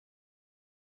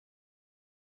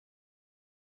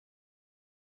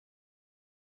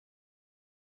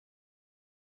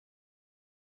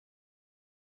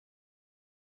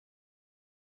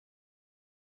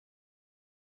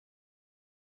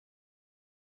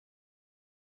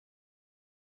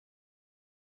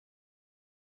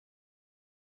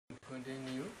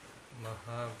continue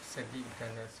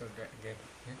Mahabsadipatthana Sutta again.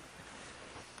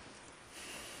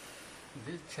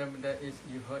 This chapter is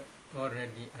you had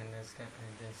already understand,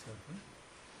 I guess so.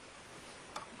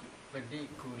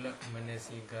 Padikula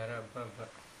Manasigara Baba.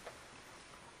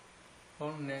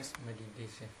 Wholeness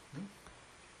meditation.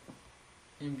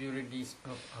 Impurities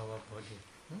of our body.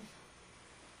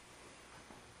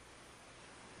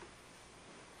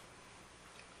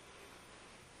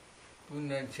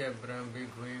 Punacha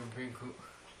Brahmbhikkhve Bhikkhu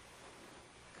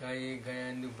Kaya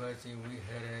Gayanubhasi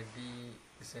Viharati,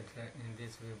 etc. In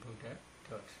this way Buddha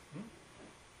taught.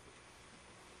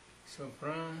 So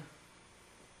from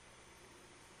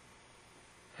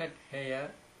head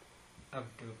hair up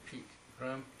to feet,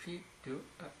 from feet to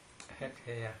head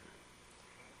hair.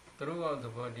 Throughout the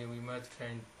body we must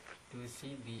try to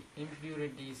see the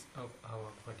impurities of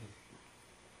our body.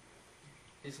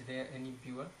 Is there any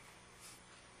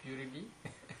purity?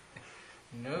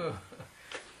 No.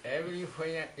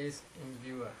 Everywhere is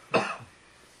impure.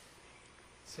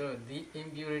 So the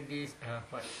impurities are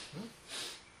what?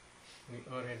 We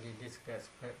already discussed,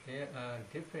 but there are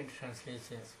different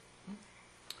translations.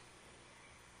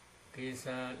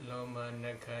 Kesa, Loma,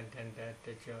 Naka, Danda,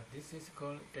 Tacha. This is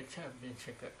called Tacha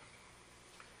Binchaka.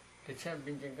 Tacha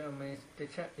Binchaka means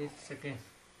Tacha is second.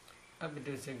 Up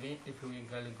to second, if we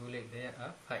calculate, there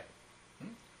are 5.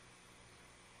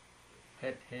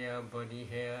 Head hair, body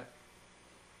hair,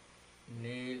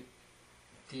 nail,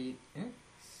 teeth,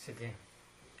 second.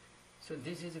 So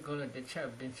this is called the Tacha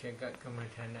Binchaka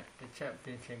Kamatana, Tacha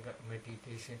Binchaka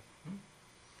meditation.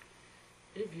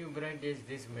 If you practice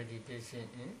this meditation,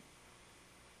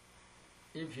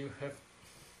 if you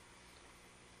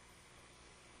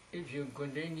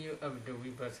continue up to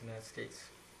Vipassana states,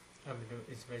 up to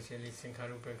especially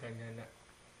Sankharupa Jnana,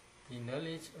 the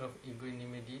knowledge of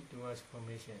equanimity towards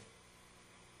formation,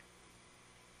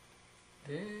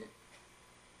 then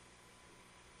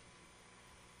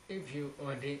if you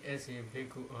ordain as a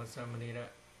bhikkhu or samanera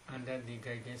under the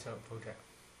guidance of Buddha,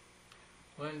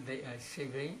 while they are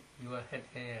shaving your head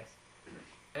hairs,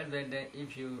 and then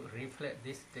if you reflect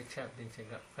this Tacha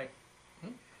Binchaka 5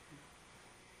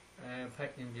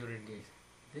 impurities,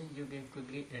 then you can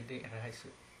quickly attain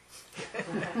Rahasu.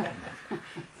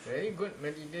 Very good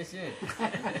meditation.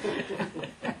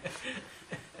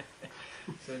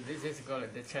 So this is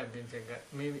called the Tacha Binchaka.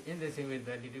 Maybe in the same way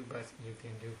that you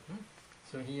can do.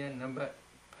 So here number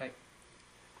 5.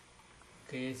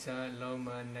 Kesa,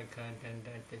 Loma, Naka,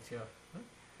 Danda, Tacha.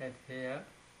 Head hair,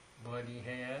 body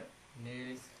hair,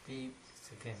 nails, teeth,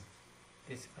 skin.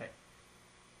 This 5.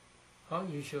 How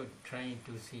you should try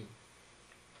to see.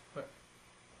 But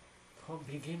for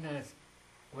beginners,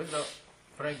 without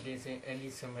practicing any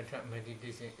samatha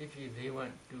meditation, if they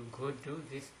want to go to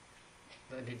this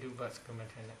 32 bus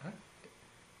kamatana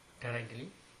directly,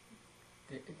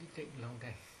 it take long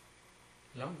time.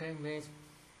 Long time means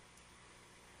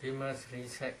they must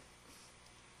recite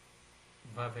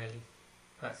verbally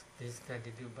first, this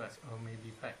 32 bus or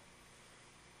maybe 5.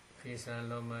 Kesa,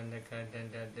 Loma, Naka,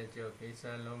 Danda, Tajo,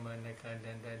 Kesa, Loma, Naka,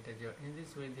 Danda, Tajo. In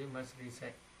this way they must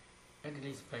recite at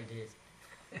least 5 days.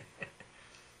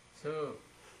 So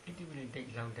it will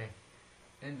take long time.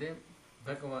 And then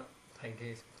backward 5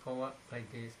 days, forward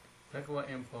 5 days, backward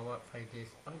and forward 5 days,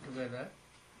 altogether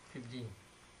 15.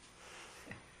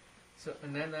 So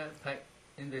another 5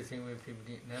 in the same way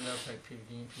 15, another 5,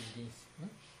 15, 15.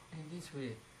 In this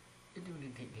way it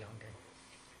will take long time.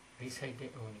 Recite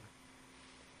it only.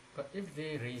 But if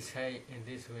they recite in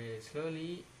this way,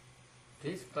 slowly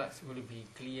these parts will be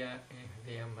clear in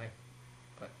their mind.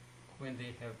 But when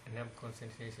they have enough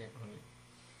concentration only.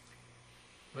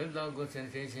 Without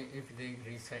concentration, if they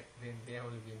recite, then there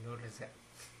will be no result.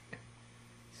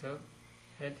 So,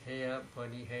 head hair,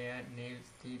 body hair, nails,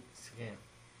 teeth, skin.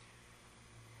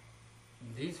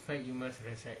 These 5 you must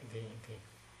recite again.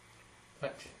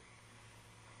 But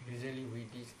usually we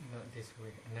teach not this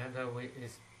way. Another way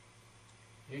is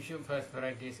you should first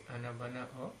practice Anapana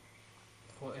or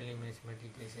 4 elements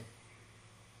meditation.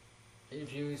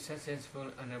 If you successful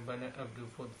Anapana up to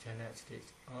 4th jhana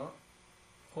stage or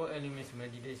 4 elements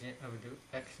meditation up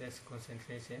to excess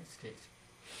concentration stage,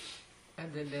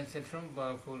 and then strong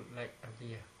powerful light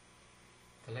appear,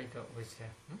 the light of wisdom.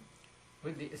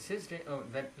 With the assistance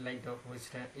of that light of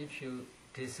wisdom, if you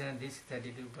discern this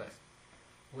 32 bars,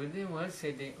 within one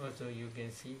sitting also you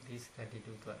can see this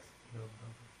 32 bars, no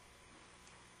problem.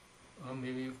 Or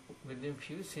maybe within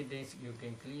few sittings you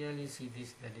can clearly see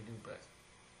this 32 bars.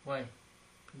 Why?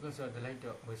 Because of the light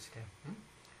of wisdom.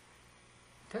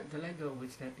 The light of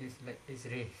wisdom is like its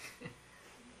ray.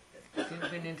 It can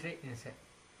penetrate inside.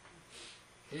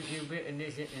 If you pay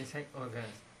attention inside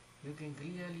organs, you can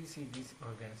clearly see these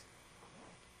organs.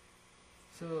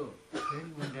 So,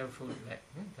 very wonderful light.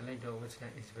 The light of Vajna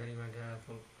is very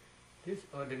wonderful. This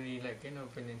ordinary light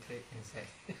cannot penetrate inside.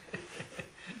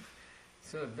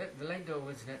 So, that the light of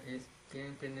Vajna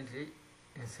can penetrate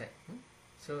inside.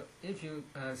 So, if you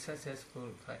are successful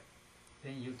fight,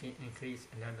 then you can increase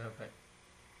another fight.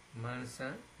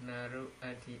 Mansa, Naru,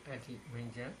 Ati,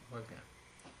 Menja, Vaga.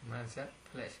 Mansa,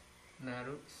 flesh.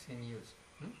 Naru, sinews.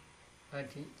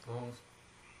 Ati, bones.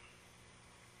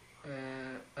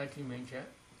 Ati, Menja,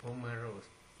 bone marrows.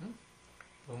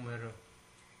 Bone marrow.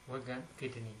 Vaga,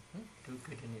 kidney. 2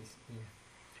 kidneys here.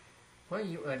 When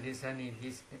you are designing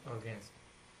these organs,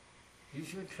 you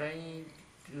should try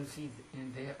to see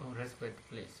in their own respective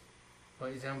place. For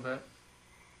example,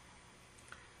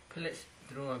 flesh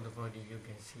throughout the body, you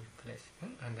can see flesh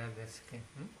under the skin.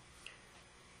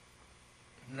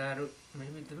 Naru,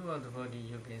 maybe throughout the body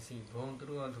you can see bone,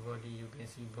 throughout the body you can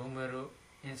see bone marrow.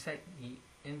 Inside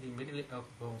in the middle of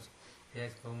bones,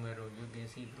 there's bone marrow, you can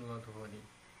see throughout the body.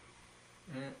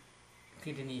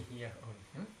 Kidney here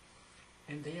only.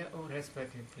 And they are all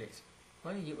respective place.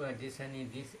 When you are designing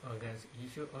these organs, you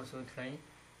should also try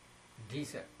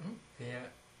these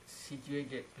their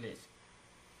situated place.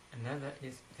 Another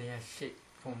is their shape,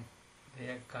 form,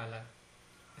 their color,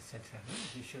 etc.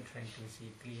 You should try to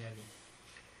see clearly.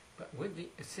 But with the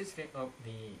assistance of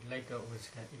the light of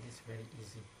Vajna, it is very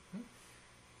easy.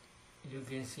 You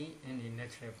can see in the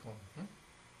natural form.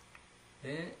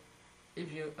 Then,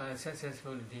 if you are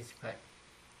successful in this fight,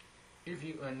 if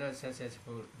you are not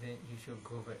successful, then you should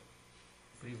go back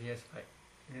previous fight,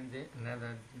 and then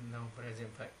another now present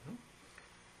fight.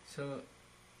 So,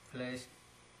 flesh,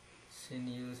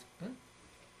 sinews,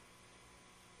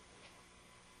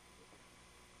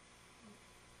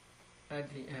 at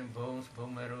the end, bones,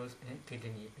 bone marrows, and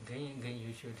kidney. Again,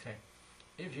 you should try.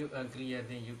 If you are clear,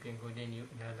 then you can continue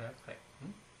another fight.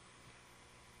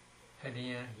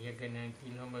 Hariya, Yagana,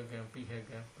 Kilomaga,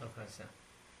 Pihaga, Papasa.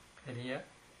 Hariya,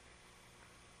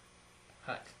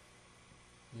 heart.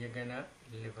 Yagana,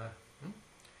 liver.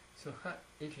 So heart,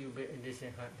 if you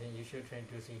addition heart, then you should try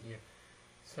to see here.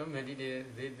 Somebody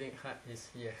they think heart is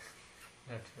here.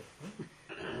 Not true.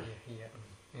 Here,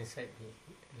 inside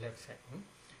the left side.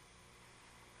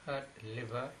 Heart,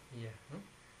 liver, here.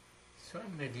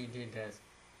 Some meditators,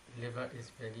 liver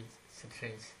is very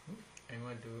strange. I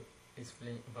want to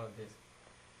explain about this.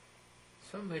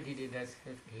 Some meditators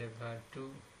have liver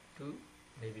two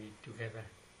maybe together.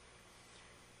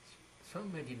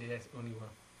 Some meditators only one.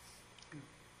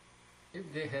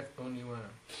 If they have only one,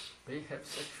 they have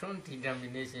such strong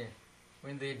determination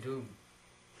when they do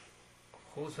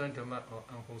wholesome dharma or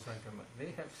unwholesome dharma.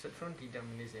 They have such strong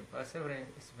determination. Perseverance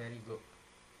is very good.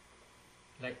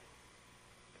 Like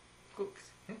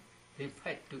cooks, they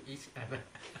fight to each other.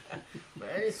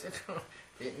 Very strong.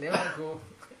 They never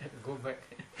go back.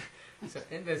 So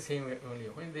in the same way only,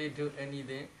 when they do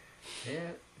anything,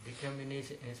 their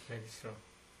determination is very strong.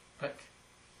 But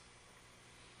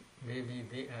maybe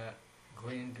they are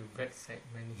going to bad side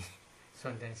many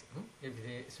sometimes if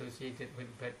they associated with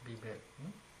bad people.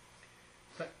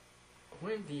 But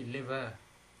when the liver,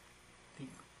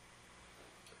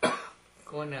 the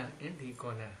corner, in the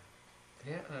corner,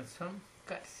 there are some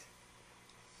cuts,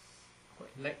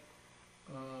 like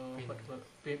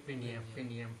pinion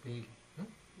peel,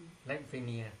 like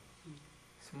pinion,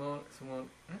 small,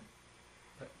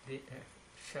 but they have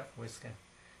sharp wisdom,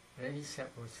 very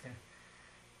sharp wisdom.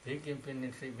 They can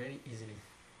penetrate very easily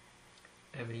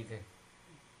everything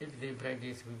if they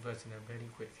practice vipassana very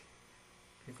quick.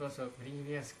 Because of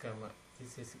previous karma,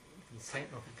 this is the sign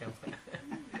of karma.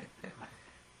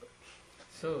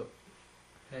 So,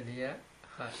 hadiya,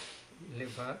 heart,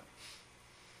 liver,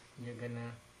 yagana,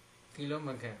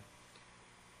 kilomaga.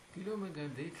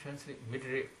 Kilomaga, they translate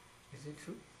mid-rib. Is it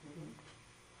true?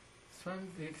 Some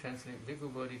they translate, bigger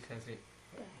body translate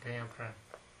diaphragm.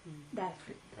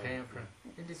 Diaphragm.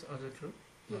 It is also true?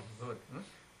 Yes. Good.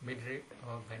 Mid-rib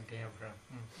or diaphragm.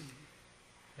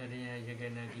 Hariya,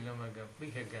 yagana, kilomaga,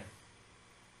 pihaga.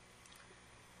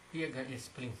 Pihaga is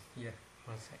spleen here,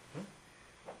 one side.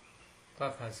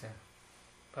 Papasa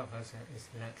is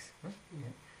lungs.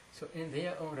 So in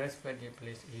their own respective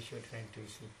place, you should try to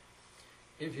see.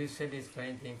 If you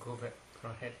satisfy, then go back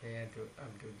from head here to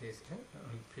up to this,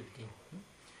 on 15.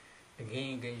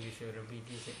 Again, you should repeat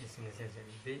this is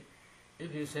necessary.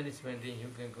 If you satisfy, then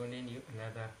you can continue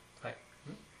another 5.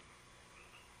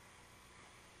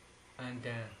 And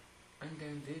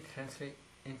then they translate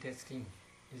intestine.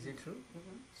 Is it true?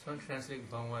 Some translate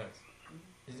bowels.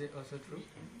 Is it also true?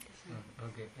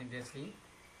 Okay, intestine.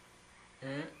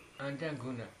 And then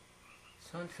guna.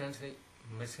 Some translate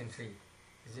mesentery.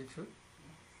 Is it true?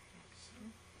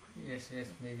 Yes,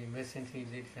 maybe mesentery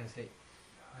they translate.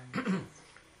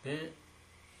 Then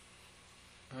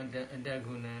under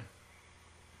Adaguna,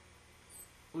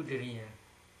 Udiriya.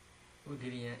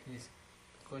 Udiriya is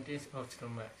contents of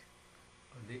stomach.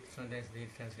 Or sometimes they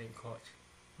translate couch.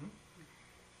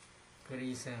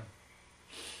 Karisa.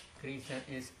 Karisa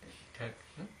is tuck.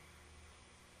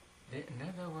 Then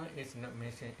another one is not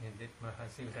mentioned in the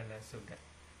Mahasiddhana Sutta.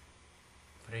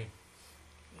 Brain.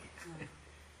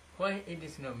 Why it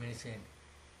is not mentioned?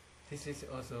 This is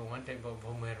also one type of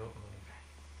bone marrow only.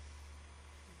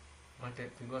 One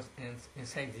type, because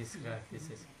inside this guy, this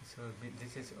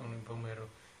is only bone marrow.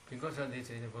 Because of this,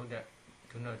 the Buddha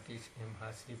do not teach him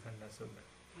Mahasiddhana Sutta.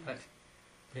 But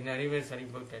Vinariva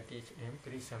Sariputta teach him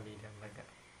Krisambhida Magga.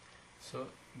 So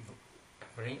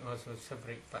brain also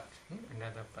separate part,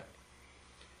 another part.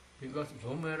 Because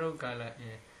bone marrow color,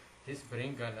 this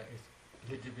brain color is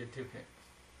little bit different.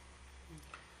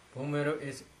 Bone marrow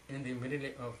is in the middle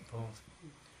of bones,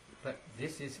 but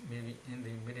this is maybe in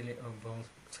the middle of bones,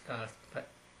 scars, but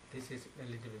this is a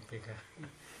little bit bigger,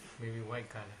 maybe white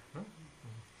color. No?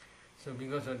 So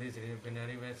because of this reason,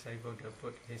 Vinariva Sariputta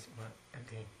put this one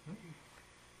again.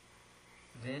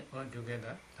 Then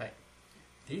altogether 5.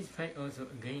 These 5 also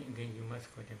again you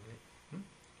must contemplate.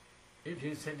 If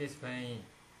you satisfy,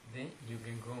 then you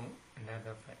can go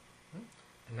another 5.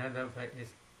 Another 5 is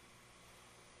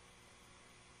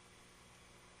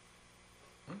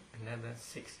another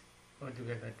 6.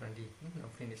 Altogether 20. Now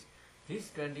finished.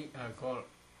 These 20 are called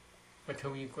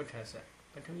Patavi Kutasa.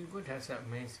 Patavi Kutasa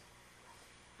means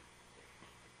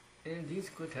in these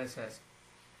Kutasas,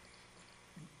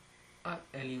 earth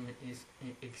element is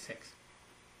in excess.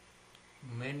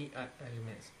 Many earth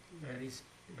elements,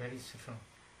 very strong.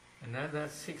 Another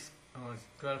 6 or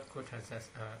 12 Kutasas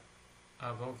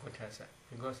are above Kutasa,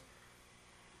 because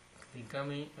the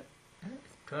coming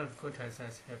 12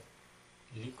 Kutasas have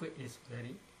liquid is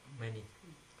very many.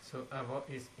 So above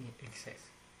is in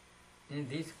excess. In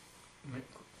these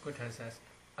Kutasas,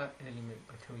 earth element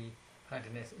Patavi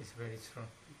hardness is very strong.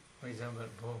 For example,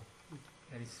 bone,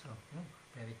 very strong,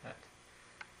 very hard.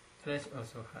 Flesh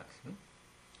also hard.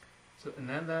 So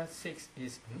another 6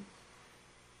 is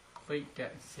Vaita,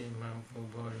 Semam,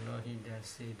 Pubo, Lohida,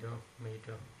 Sedo,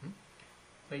 Medo.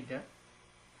 Vaita,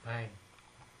 vine.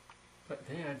 But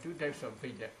there are 2 types of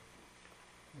Vaita.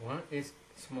 One is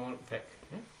small vac,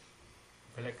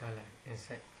 black color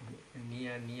inside,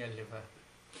 near liver.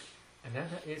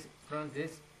 Another is from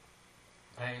this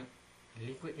vine,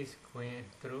 liquid is going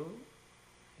through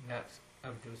nerves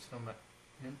up to stomach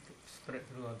and spread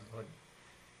throughout the body.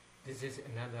 This is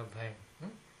another vine,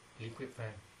 liquid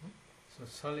vine. So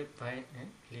solid vine and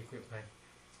liquid vine.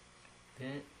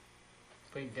 Then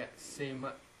Paida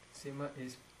Sema. Sema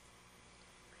is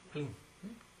pling.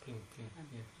 Yeah.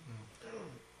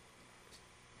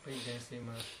 Paida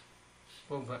Sema.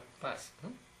 Poba Pas.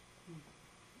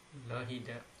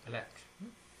 Lohida Black.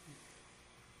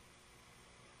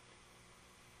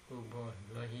 Pubo,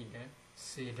 Lohida,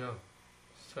 Sedo,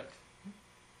 sweat,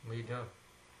 Medo,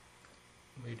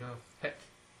 fat.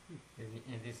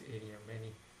 In this area,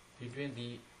 many. Between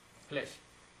the flesh,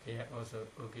 there also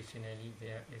occasionally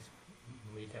there is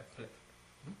made up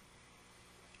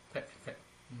fat. Fat.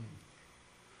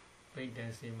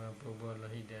 Paida, Sema, Pubo,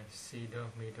 Lohida, Sedo,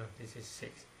 Medo. This is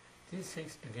 6. These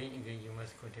 6 again you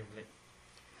must contemplate.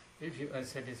 If you are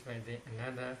satisfied, then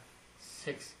another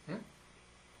 6.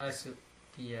 Asu.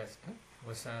 Tears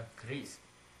was a crease.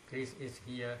 Crease is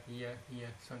here.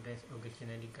 Sometimes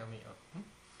occasionally coming up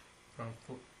from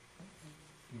foot.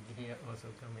 Here also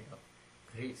coming up.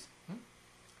 Crease.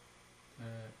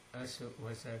 Also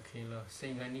was a kilo.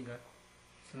 Singaniga.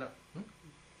 Snap.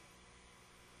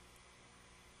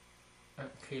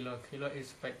 Kilo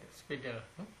is spidal.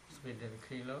 Spidal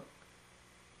kilo.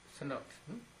 Snap.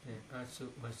 Also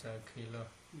was a kilo.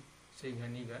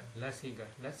 Singaniga. Lasiga.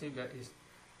 Lasiga is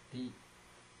the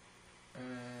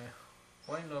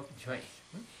oil of joint,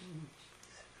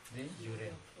 the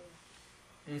urine.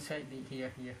 Inside the here,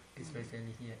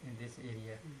 especially here in this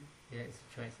area, there is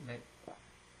joints like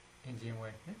Indian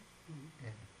wine.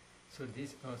 So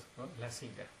this also called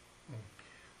lasiga.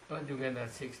 Altogether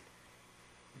 6.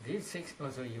 These 6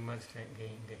 also you must try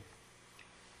again.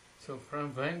 So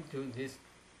from vine to this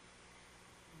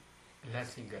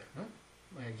lasiga,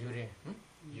 urine,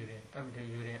 after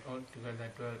urine altogether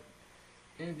 12.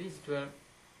 In these 12,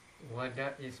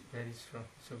 Vada is very strong.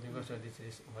 So because of this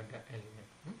is Vada element.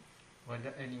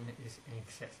 Vada element is in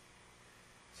excess.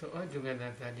 So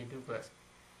altogether 32 parts.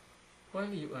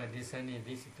 While you are discerning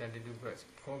these 32 parts,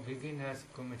 for beginners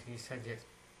committee suggests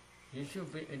You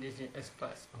should pay attention as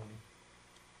parts only.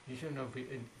 You should not be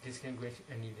distinguished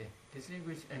anything.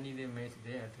 Distinguished anything means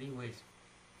there are three ways.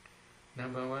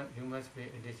 Number one, you must pay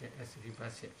attention as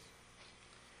repulsive.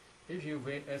 If you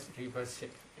pay as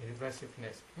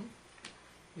repulsiveness,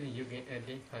 then you can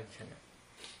attain functional.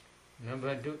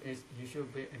 Number two is you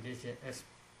should pay attention as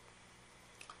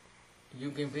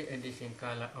you can pay attention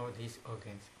color of these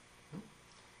organs.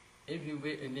 If you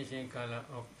pay attention color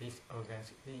of these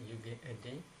organs, then you can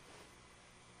attain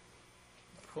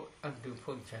up to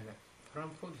fourth jhana. From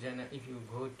fourth jhana, if you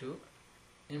go to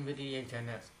immediate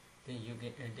jhanas, then you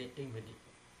can attain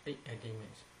eight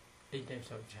attainments, 8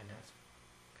 types of jhanas.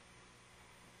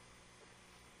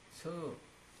 So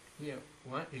here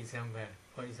one example,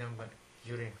 for example,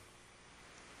 urine,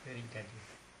 very dirty.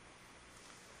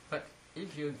 But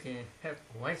if you can have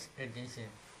wise attention,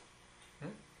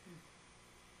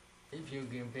 if you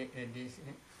can pay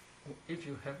attention, if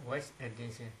you have wise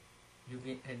attention, you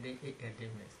can attain 8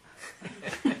 attainments.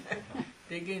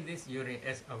 Taking this urine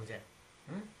as object.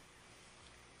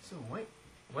 So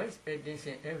wise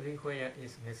attention everywhere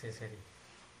is necessary.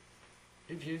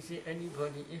 If you see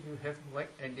anybody, if you have wise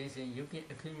attention, you can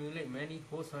accumulate many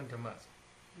wholesome dhammas.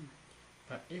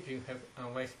 But if you have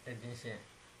unwise attention,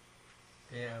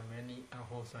 there are many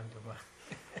unwholesome dhammas.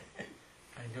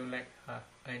 I don't like her,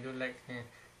 I don't like him.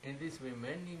 In this way,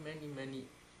 many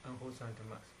unwholesome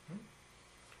dhammas.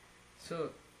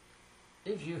 So,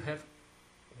 if you have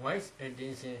wise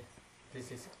attention,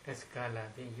 this is Escala,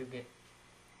 then you get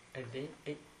attain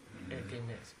 8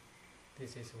 attainments.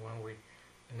 This is one way.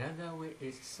 Another way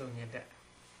is Sayadaw.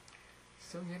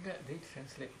 Sayadaw, they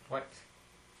translate white.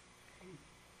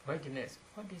 Whiteness.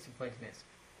 What is whiteness?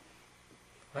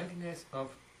 Whiteness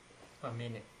of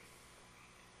permanent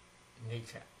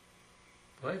nature.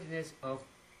 Whiteness of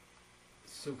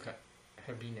sukha,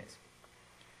 happiness.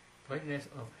 Whiteness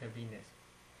of happiness.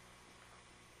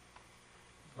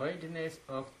 Whiteness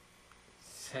of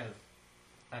self,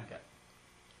 other.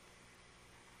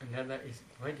 Another is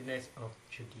whiteness of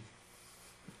beauty.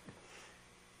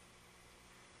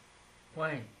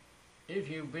 Why? If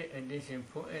you pay attention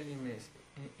 4 elements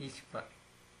in each part,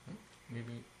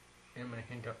 maybe in my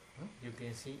hand up, you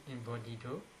can see in body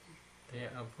too,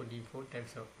 there are 44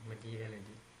 types of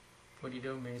materiality.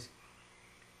 42 means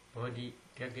body,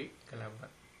 dhaki, kalapa.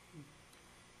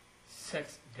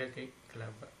 Sex, dhaki,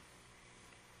 kalapa.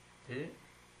 The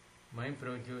mind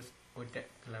produce otak,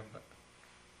 kalapa.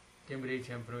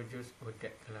 Temperature produce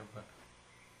otak, kalapa.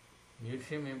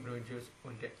 Nutriment produce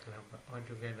otak, kalapa.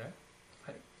 Altogether,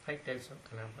 5 types of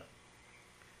kalapa.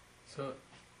 So,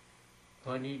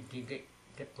 body, dhaki,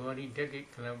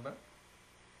 kalapa.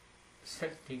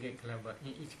 Sex, dhaki, kalapa.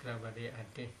 In each kalapa there are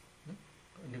 10.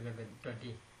 Altogether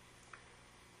 20.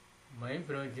 Mind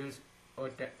produce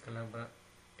otak, kalapa,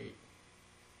 8.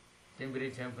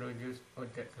 Temperature produce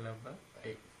otak, kalapa,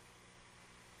 8.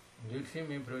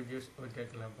 Nutriment produce otak,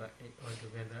 kalapa, 8.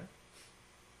 Altogether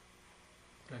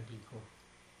 24.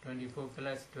 24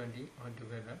 plus 20,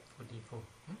 altogether 44.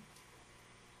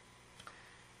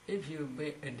 If you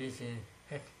pay attention,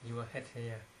 your head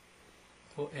here,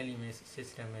 4 elements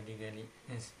systematically,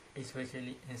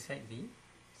 especially inside the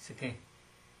skin.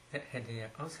 That head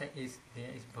here, outside is there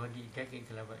is body, dhaki,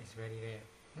 kalapa is very rare.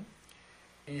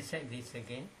 Inside this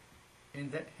skin,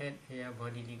 in that head here,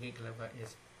 body, dhaki, kalapa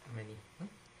is many.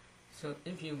 So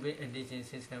if you pay attention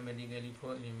systematically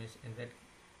 4 elements in that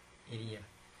area,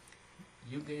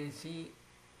 you can see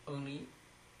only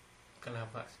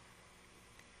kalapas.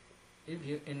 If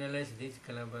you analyze these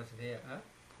kalapas, there are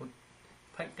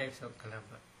 5 types of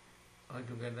kalapa.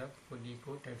 Altogether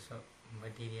 44 types of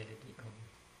materiality only.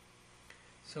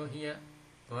 So here,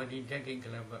 body, dhaki,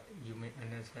 kalapa, you may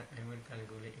understand, I will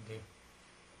calculate again.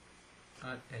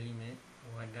 Earth element,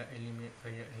 water element,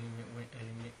 fire element, wind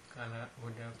element, color,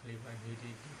 odor, flavor,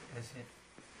 humidity, acid,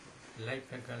 light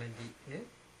faculty is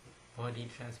body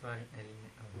transparent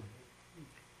element only.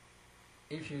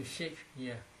 If you shake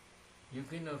here, you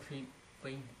cannot feel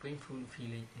painful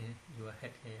feeling in your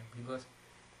head here because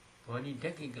body,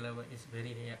 dhaki, kalapa is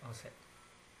very rare outside.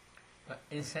 But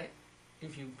inside,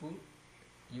 if you pull,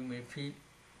 you may feel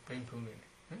painful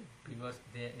because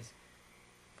there is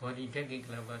body, dhaki,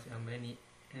 kalapas are many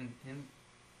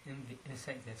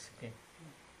inside the skin.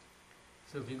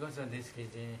 So because of this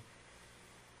reason,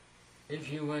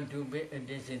 if you want to pay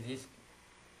attention this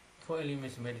 4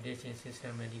 elements meditation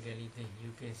systematically, then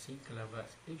you can see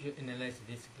kalapas. If you analyze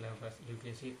these kalapas, you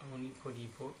can see only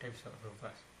 44 types of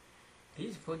rupas.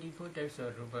 These 44 types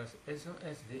of rupas, as soon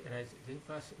as they arise, they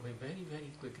pass away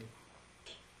very quickly.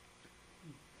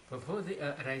 Before they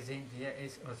are arising, there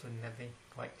is also nothing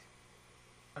white.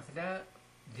 After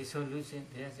dissolution,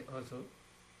 there's also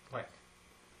void.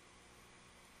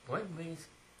 Void means,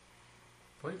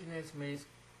 voidness means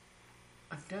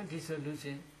after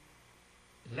dissolution,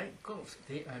 like corpse,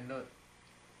 they are not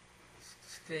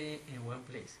staying in one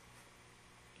place.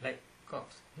 Like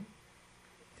corpse.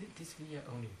 This sphere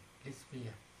only, this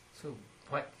sphere. So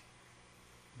void,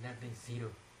 nothing, zero.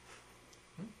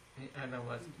 In other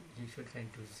words, you should try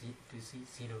to see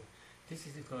zero. This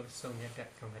is called Samyata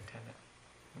Kamatana.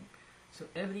 So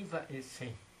every part is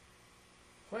same.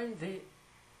 Why they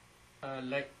are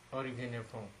like original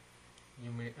form?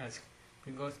 You may ask.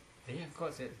 Because they are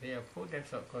causes, there are 4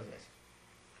 types of causes.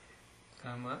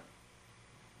 Karma,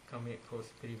 karmic cause,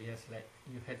 previous life,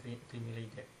 you had been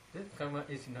accumulated. This karma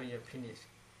is not yet finished.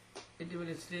 It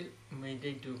will still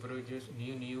maintain to produce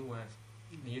new ones,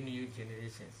 new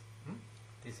generations.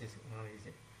 This is one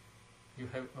reason. You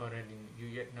have already, you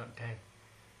yet not died.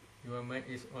 Your mind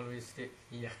is always still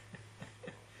here.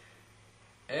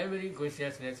 Every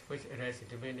consciousness which arises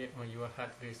depending on your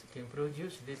heart rate can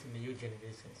produce these new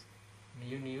generations,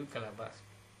 new kalabas.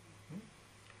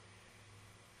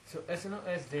 So as long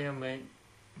as their mind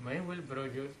will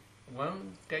produce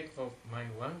one type of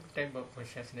mind, one type of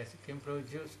consciousness can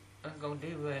produce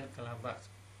uncountable kalabas.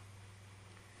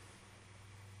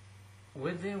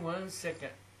 Within 1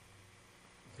 second,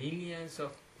 millions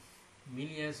of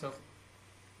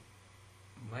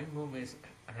mind movements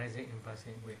arising and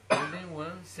passing away. Within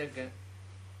 1 second,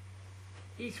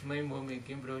 each mind movement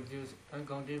can produce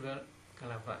uncountable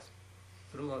kalabas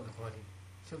throughout the body.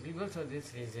 So because of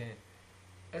this reason,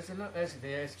 as long as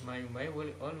there is mind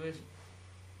will always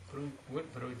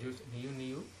produce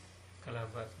new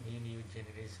kalabas, new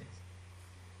generations.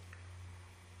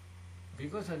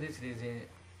 Because of this reason,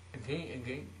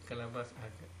 again, kalabas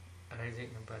are arising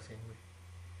and passing away.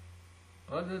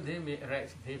 Although they may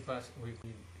arise, they pass with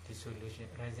dissolution,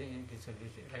 rising and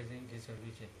dissolution, rising,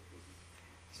 dissolution.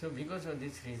 So because of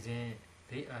this reason,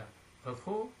 they are,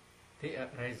 before they are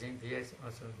rising, there is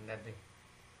also nothing.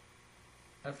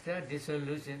 After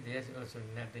dissolution, there is also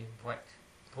nothing, void.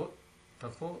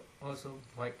 Before also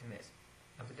voidness.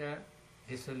 After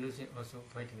dissolution also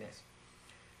voidness.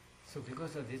 So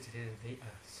because of this reason, they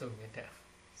are so meta.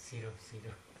 Zero.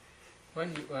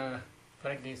 When you are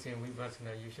practicing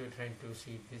vipassana, you should try to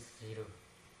see this zero.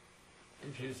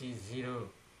 If you see zero,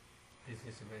 this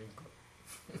is very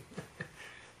good.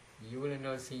 You will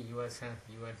not see your son,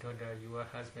 your daughter, your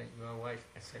husband, your wife,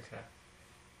 etc.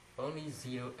 Only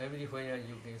zero. Everywhere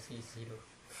you can see zero.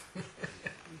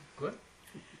 Good?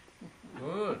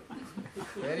 Good.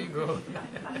 Very good.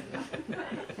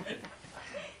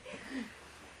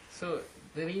 So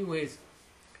 3 ways.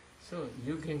 So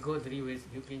you can go 3 ways.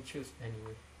 You can choose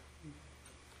anyway.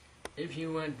 If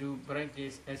you want to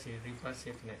practice as a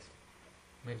repulsiveness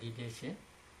meditation,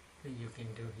 you can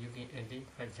do. You can edit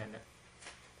Vajana.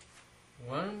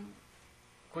 One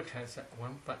Kotasa,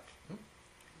 one part.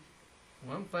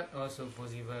 One part also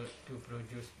possible to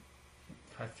produce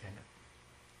Vajana.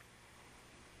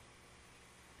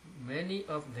 Many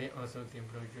of them also can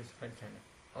produce Vajana.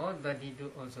 All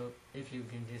 32 also, if you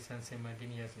can descend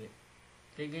simultaneously.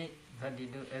 Taking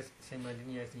 32 as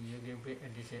simultaneously, you can pay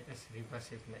addition as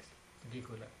repulsiveness,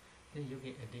 particular. Then you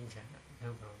can add jhana,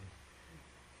 no problem.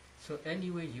 So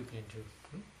anyway you can do.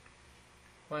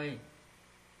 Why?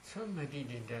 Somebody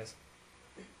does.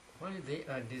 Why they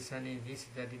are discerning these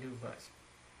 32 parts?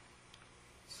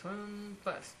 Some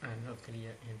parts are not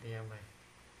clear in their mind.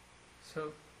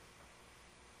 So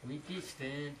we teach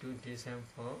them to discern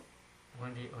for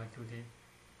 1 day or 2 days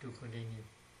to continue.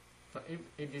 But if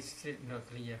it is still not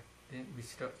clear, then we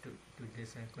stop to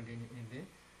discern, continue, and then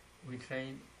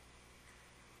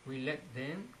we let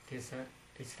them discern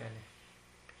externally.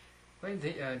 When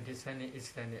they are discerning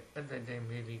externally, other than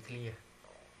may be clear.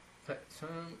 But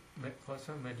for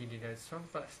some meditators, some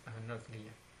parts are not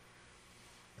clear.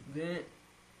 Then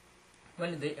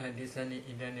when they are discerning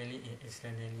internally and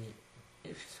externally,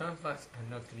 if some parts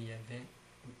are not clear, then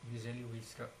usually we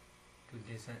stop to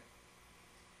discern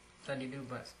 32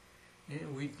 parts.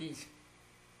 Then we teach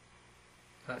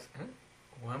parts,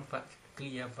 one part,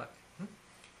 clear part,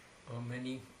 or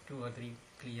many 2 or 3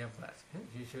 clear parts.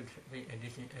 You should pay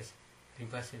addition as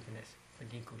repulsiveness,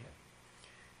 particular.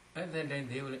 Other than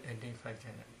they will identify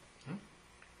jhana.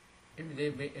 If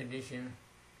they pay addition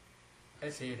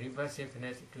as a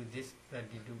repulsiveness to this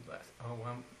 32 parts, or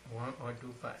one or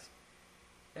 2 parts,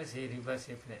 as a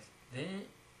repulsiveness, then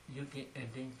you can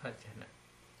identify jhana.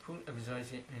 Full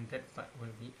absorption and that part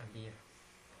will be appear.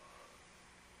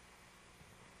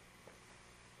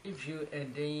 If you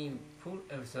attain full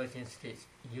absorption stage,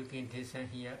 you can discern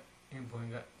here in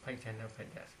Bhunga Pajana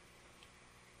Padas.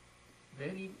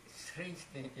 very strange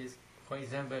thing is, for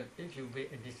example, if you pay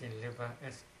attention liver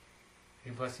as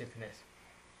repulsiveness,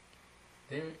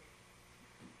 then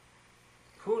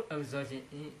full absorption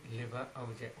in liver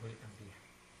object will appear.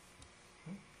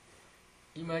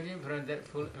 Imagine from that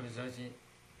full absorption,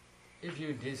 if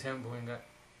you did some Bhuanga,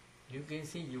 you can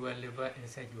see your liver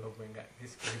inside your Bhuanga,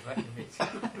 this liver image.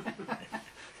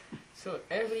 So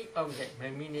every object, my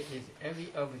meaning is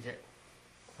every object,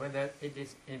 whether it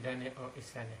is internal or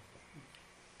external,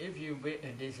 if you pay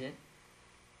attention,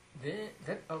 then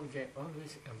that object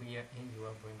always appear in your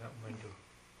Bhuanga window.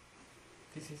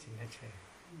 This is natural.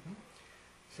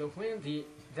 So when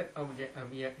that object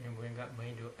appear in Bhuanga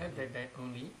window, at that time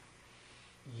only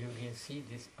you can see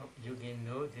this, you can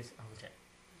know this object.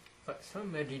 But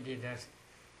some meditators,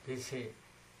 they say,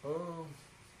 oh,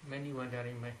 many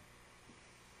wandering mind,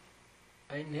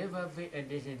 I never pay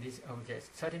attention to this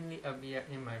object, suddenly appear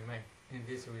in my mind, in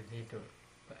this way they do.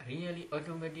 But really,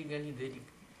 automatically they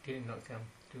did not come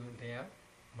to their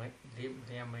mind.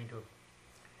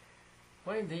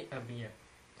 Why they appear?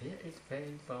 There is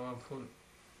very powerful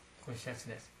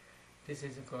consciousness. This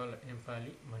is called in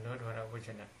Pali, Manodvara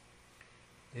Vajana.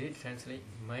 They translate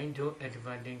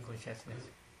mind-adverting consciousness.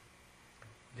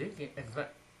 They can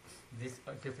advert these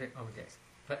different objects.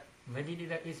 But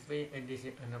meditator is paying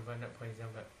attention to Anapana, for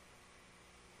example.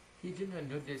 He did not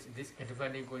notice this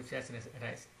adverting consciousness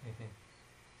arise.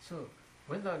 So,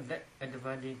 without that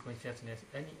adverting consciousness,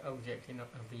 any object cannot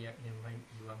appear in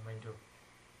your mind.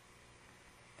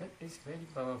 That is very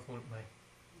powerful mind.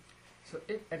 So,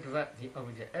 if advert the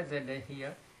object, other than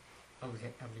here,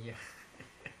 object appear.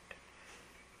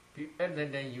 Other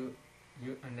than you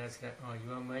understand, or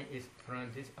your mind is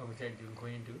from this object, you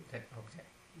going to that object.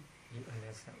 You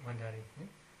understand, wandering.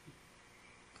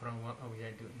 From one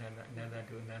object to another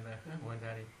to another,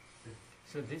 wandering.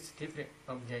 So these different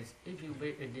objects, if you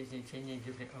pay attention, changing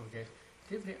different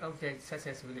objects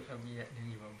successfully appear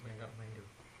in your mind.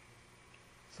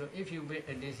 So if you pay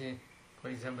attention, for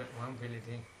example, one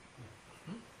building,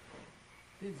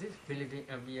 this building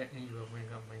appear in your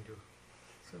mind.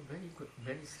 So very good,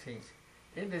 very strange.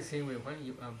 In the same way, when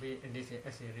you are paying attention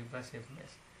as a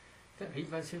repulsiveness, the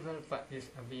reversible part is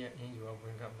appear in your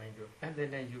mind, and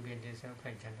then you get this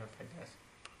jhana pajas.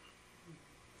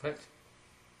 But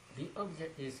the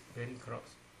object is very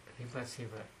cross,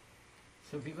 reversible.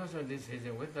 So because of this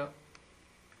reason, without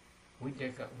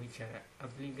vidaka vichara,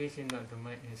 application of the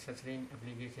mind and sustained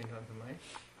application of the mind,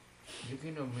 you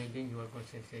cannot maintain your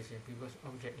concentration because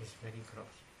object is very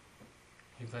cross,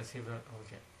 reversible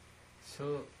object.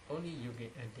 So only you can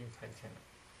attain jhana.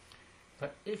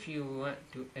 But if you want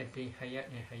to attain higher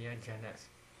and higher jhanas,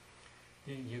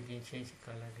 then you can change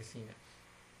kala kasina.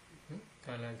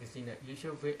 Kala kasina, you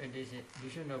should pay attention. You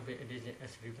should not pay attention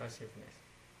as repulsiveness.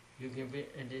 You can pay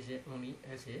attention only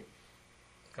as a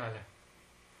kala.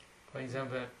 For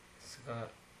example,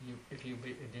 if you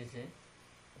pay attention,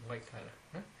 white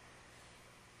color.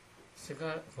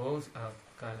 Skull bones are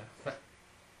color, but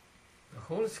the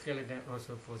whole skeleton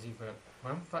also possible.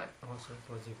 One part also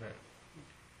possible.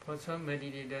 For some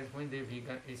meditators, when they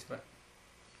become expert,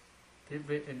 they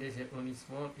pay attention only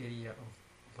small area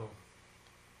of bone.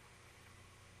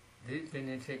 They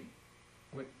penetrate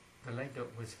with the light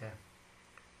of wisdom.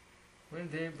 When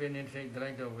they penetrate the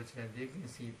light of wisdom, they can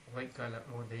see white color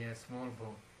or their small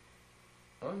bone.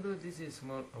 Although this is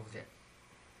small object,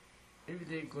 if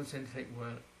they concentrate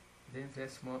well, then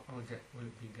that small object will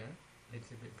become a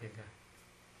little bit bigger,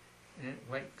 and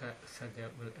white circle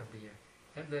will appear.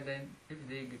 Other than if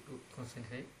they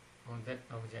concentrate on that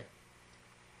object,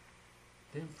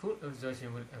 then full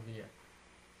absorption will appear.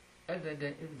 Other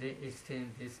than if they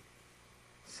extend this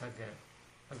circle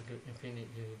up to infinite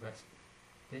universe,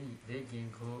 then they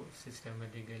can go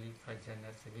systematically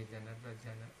Pajana, Sakijana,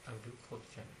 Prajana, up to fourth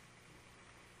jhana.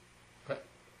 But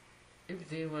if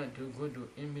they want to go to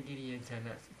immediate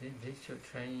jhanas, then they should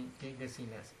try 10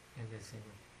 kasinas in the same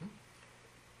way.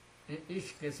 In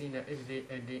each kasina, if they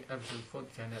attain up to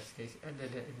fourth jhana stage, other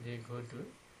than if they go to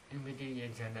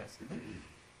immediate jhanas,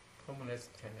 formless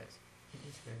jhanas, it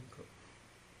is very good.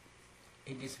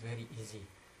 It is very easy.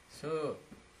 So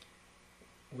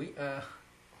we are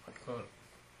what called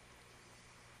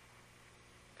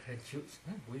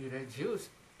we reduce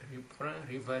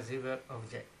reversible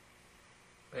object,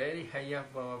 very higher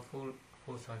powerful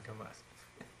hosantamas.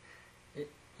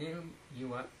 In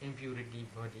your impurity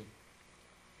body,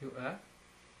 you are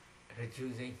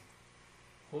reducing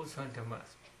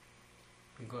hosantamas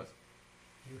because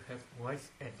you have wise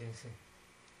attention.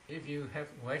 If you have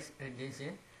wise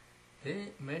attention,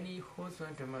 then many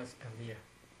hosantamas appear.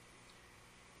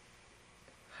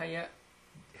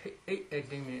 8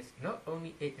 attainments, not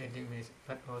only 8 attainments,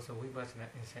 but also vipassana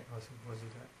inside also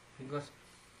possible. Because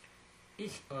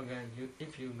each organ,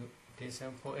 if you look, there's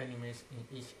some 4 elements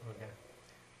in each organ.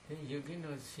 Then you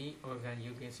cannot see organ,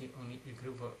 you can see only a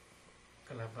group of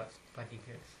kalabas,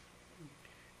 particles.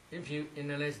 If you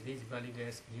analyze these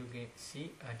particles, you can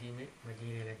see ultimate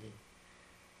materiality.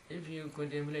 If you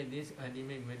contemplate this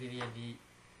ultimate materiality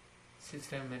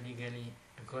systematically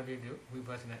according to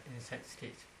vipassana insight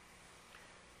stage,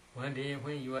 one day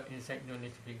when you are inside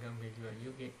knowledge become mature,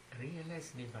 you can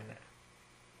realize Nibbana.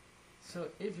 So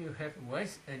if you have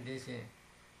wise attention,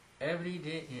 every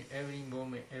day, in every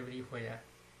moment, everywhere,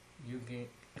 you can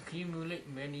accumulate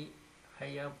many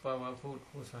higher powerful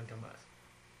Hosantamas.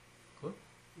 Good?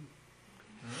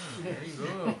 Very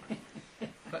good.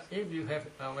 But if you have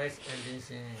a wise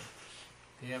attention,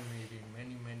 there may be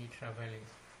many troublings,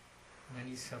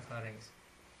 many sufferings,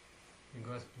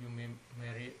 because you may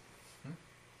marry.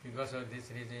 Because of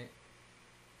this reason,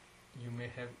 you may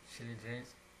have children.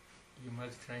 You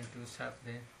must try to serve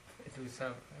them, to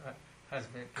serve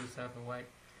husband, to serve wife.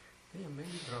 There are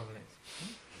many problems,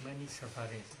 many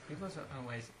sufferings because of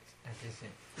unwise attention.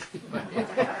 But if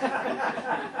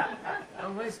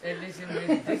unwise attention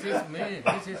means this is man,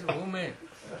 this is woman.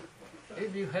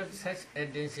 If you have such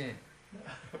attention,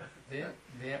 then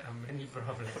there are many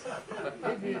problems.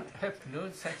 But if you have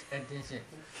no such attention,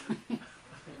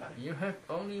 you have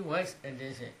only wise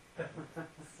attention,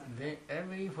 then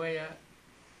everywhere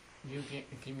you can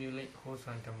accumulate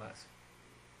Hosantamas.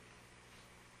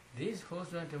 These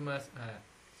Hosantamas are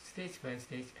stage by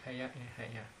stage, higher and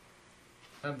higher,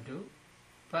 up to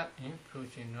part and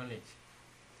fruition knowledge.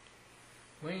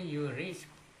 When you reach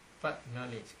part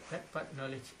knowledge, that part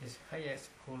knowledge is highest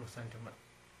Hosantama.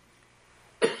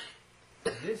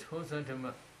 This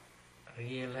Hosantama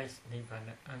realized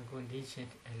Nibbana,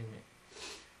 unconditioned element.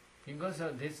 Because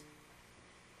of this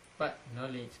part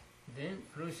knowledge, then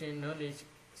fruition knowledge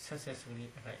successfully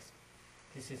arise.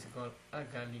 This is called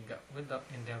Agaliga, without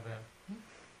interval.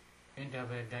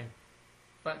 Interval time.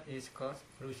 Part is cause,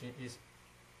 fruition is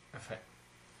effect.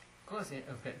 Cause and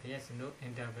effect, there is no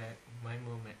interval, mind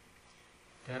movement.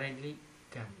 Directly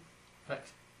come. But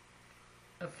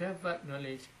after part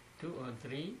knowledge, 2 or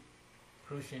 3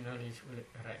 fruition knowledge will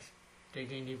arise,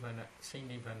 taking Nibbana, seeing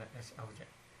Nibbana as object.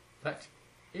 But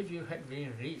if you had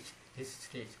been reached this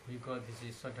stage, we call this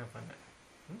is Sotapanna.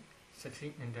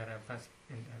 Sati Indara, past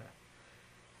Indara.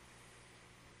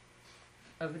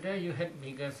 After you had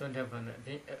become Sotapanna,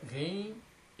 then again,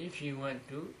 if you want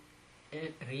to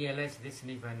realize this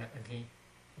Nibbana again,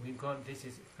 we call this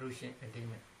is fruition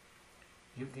attainment.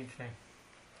 You can try.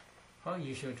 How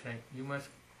you should try? You must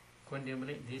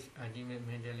contemplate this ultimate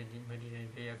mentality,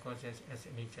 meditate their causes as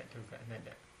nature to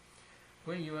another.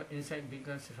 When you are inside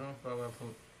becomes strong,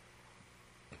 powerful,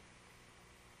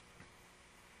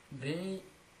 then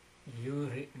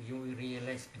you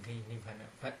realize again Nibbana.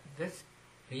 But this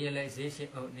realization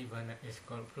of Nibbana is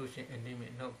called fruition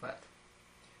attainment, not part.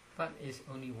 Part is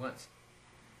only once.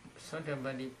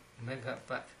 Sotabadi mega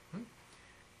part,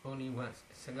 only once.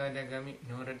 Sagadagami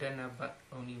no Radhana part,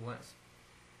 only once.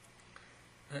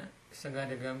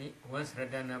 Sagadagami once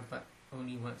Radhana part,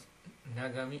 only once.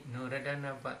 Nagami no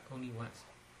Radhana part, only once.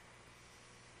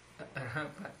 Arhat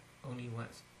part, only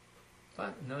once.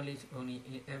 Part knowledge only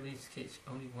in every stage,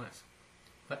 only once.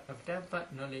 But after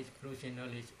part knowledge, fruition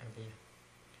knowledge appear.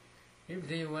 If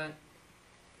they want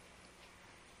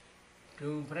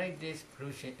to practice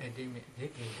fruition attainment, they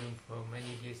can do for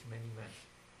many days, many months.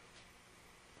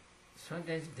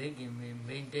 Sometimes they can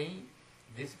maintain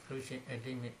this fruition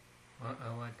attainment 1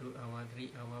 hour, 2 hours,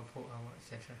 3 hours, 4 hours,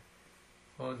 etc.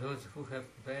 For those who have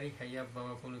very higher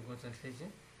powerful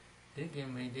concentration, they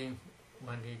can maintain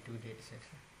 1 day, 2 days, etc.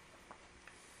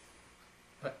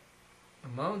 But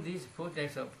among these 4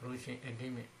 types of fruition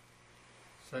attainment,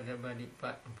 Swadabadi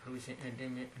part fruition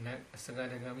attainment,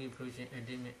 Sagadagami fruition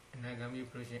attainment, Nagami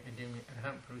fruition attainment,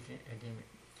 Arhat fruition attainment.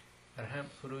 Arhat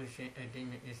fruition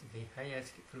attainment is the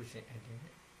highest fruition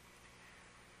attainment.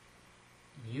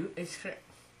 You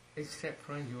extract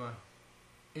from your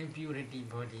impurity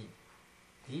body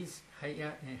these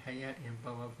higher and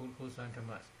powerful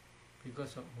Hosantamas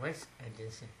because of wise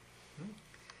attention.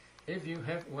 If you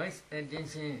have wise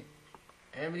attention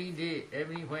every day,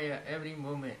 everywhere, every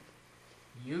moment,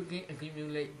 you can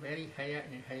accumulate very higher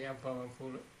and higher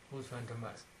powerful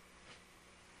Hosantamas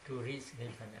to reach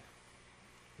Nibbana.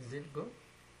 Is it good?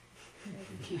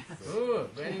 Yes. Oh,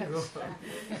 very good.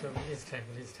 So please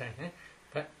try.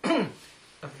 But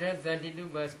after 32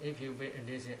 bars, if you pay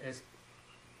attention as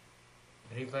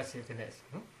repulsiveness,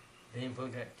 then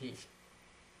Buddha teach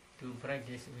to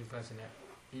practice vipassana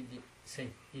iti say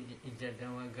iti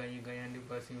ijadawa gaya gaya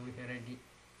nubasi viharati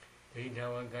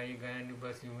Vedawa gaya gaya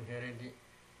nubasi viharati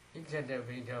ijada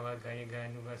Vedawa gaya gaya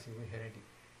nubasi viharati.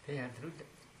 They are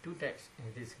two types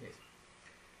in this case.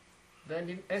 Then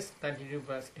in S32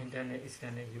 bus internal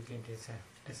external you can design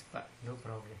as part, no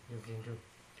problem, you can do.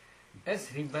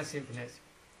 As repulsiveness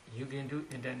you can do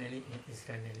internally and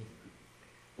externally.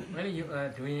 When you are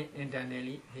doing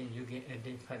internally, then you can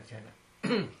attain fat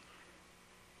jhana.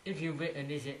 If you make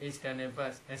addition external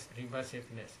parts as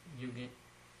repulsiveness, you get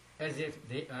as if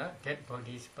they are dead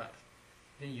bodies parts.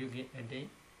 Then you get attain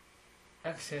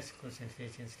access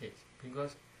concentration stage,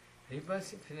 because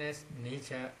repulsiveness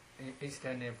nature in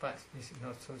external parts is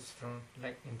not so strong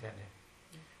like internal.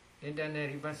 Internal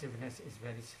repulsiveness is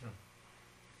very strong.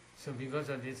 So because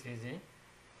of this reason,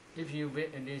 if you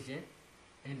make addition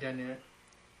internal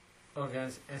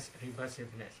organs as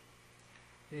repulsiveness,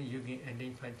 then you can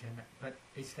attain fat jhana. But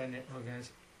external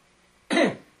organs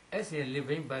as a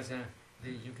living person,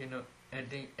 then you cannot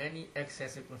attain any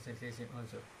excessive concentration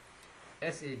also.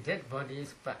 As a dead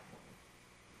body's part,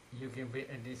 you can pay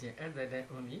attention. At that time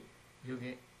only you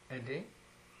can attain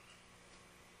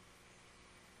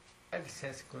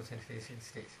excess concentration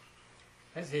stage.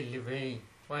 As a living,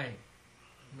 why?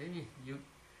 Maybe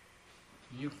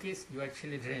you kiss your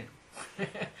children.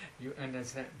 You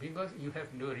understand? Because you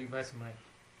have no reverse mind.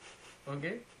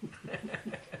 Okay?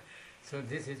 So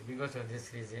this is because of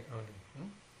this reason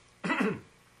only.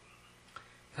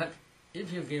 But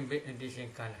if you can pay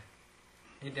attention color,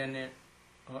 internal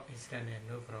or external,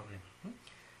 no problem.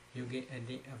 You can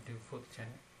attain up to 4th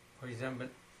channel. For example,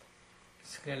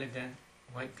 skeleton,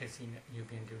 white Acinna, you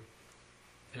can do.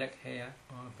 Black hair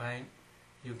or vine,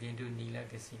 you can do Nila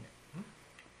Acinna.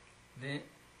 Then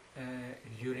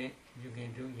urine, you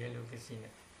can do yellow Acinna.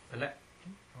 Blood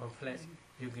or flesh,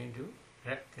 you can do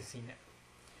red Acinna.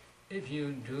 If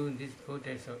you do these 4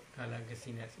 types of color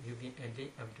Acinnas, you can attain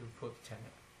up to 4th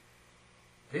channel.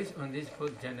 Based on this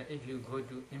 4th jhana, if you go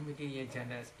to immaterial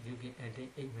jhanas, you can attain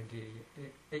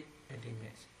 8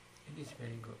 attainments. It is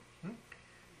very good.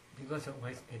 Because of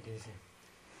wise attention.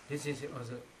 This is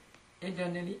also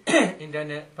internally,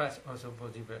 internal parts also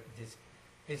possible. This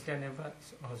external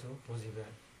parts also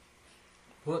possible.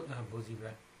 Both are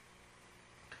possible.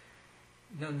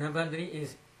 Now number 3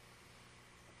 is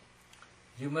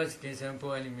you must design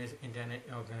 4 elements internal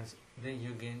organs. Then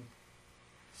you can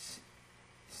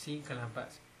see color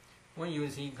parts. When you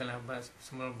see color parts,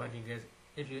 small particles,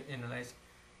 if you analyze,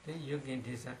 then you can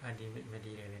design ultimate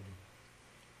materiality.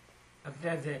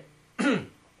 After that,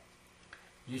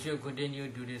 you should continue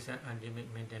to design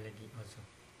ultimate mentality also.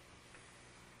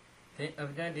 Then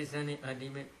after designing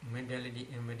ultimate mentality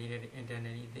and materiality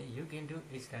internally, then you can do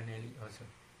externally also.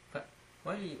 But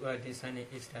while you are designing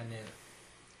external,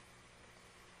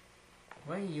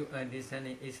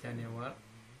 work,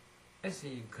 as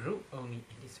a group only,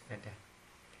 it is better.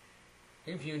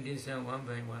 If you design one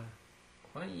by one,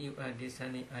 when you are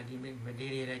designing ultimate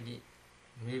materiality,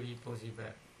 may be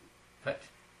possible. But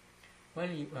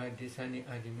when you are designing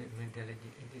ultimate mentality,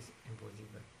 it is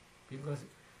impossible. Because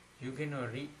you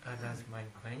cannot read others' mind,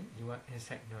 you are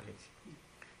inside knowledge.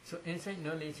 So inside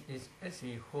knowledge is as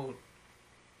a whole,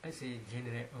 as a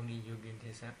general only you can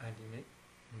design ultimate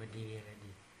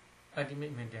materiality,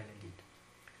 ultimate mentality.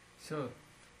 So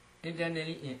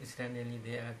internally and externally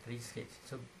there are 3 stages.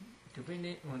 So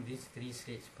depending on these 3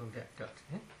 stages, Buddha taught.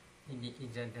 Iti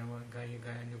ijadawa gaya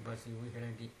gaya nubasi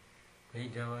viharati,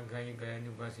 Vedawa gaya gaya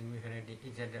nubasi viharati,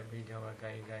 ijada Vedawa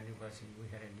gaya gaya nubasi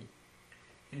viharati.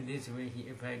 In this way he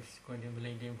advises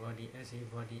contemplating body as a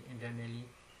body internally.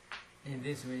 In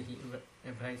this way he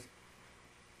advises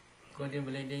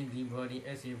contemplating the body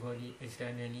as a body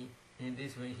externally. In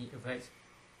this way he advises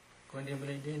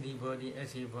contemplating the body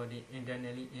as a body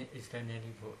internally and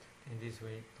externally both. In this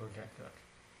way Buddha taught.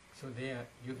 So there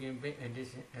you can pay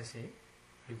attention as a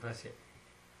repulsive,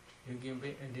 you can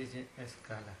pay attention as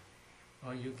kala,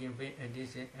 or you can pay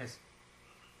attention as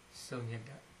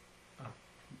sonyata,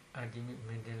 ultimate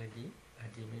mentality,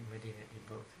 ultimate materiality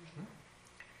both.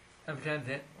 After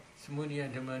that, Samudaya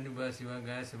Dhammanupa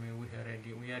Sivagaya Same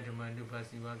Viharati, Vaya Dhammanupa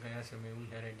Sivagaya Same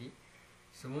Viharati,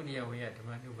 Samudaya Vaya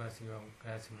Dhammanupa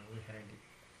Sivagaya Same Viharati.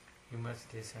 You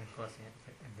must design cause and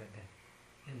effect at that time.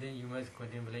 And then you must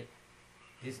contemplate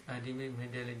this ultimate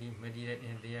mentality, material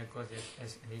and their causes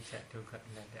as nature to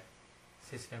that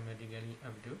systematically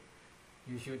up to.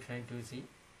 You should try to see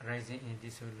rising and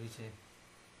dissolution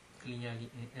clearly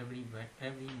in every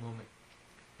moment,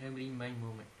 every mind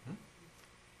moment.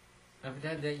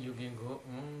 After that you can go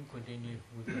on, continue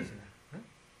with Vipassana.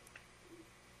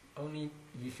 Only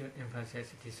you should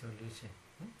emphasize dissolution.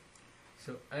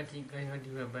 So Ati Kaya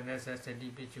Diva Banasa Sadi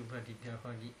Pichupati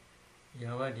Hodi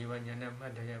Yawa Diva Yana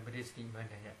Madaya Briski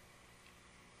Madaya.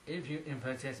 If you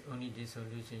emphasize only this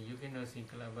solution, you cannot see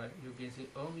Kalaba, you can see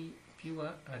only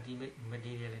pure ultimate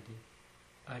materiality,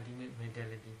 ultimate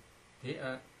mentality. They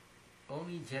are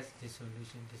only just the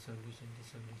solution,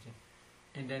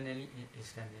 internally and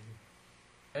externally.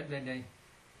 At that time,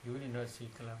 you will not see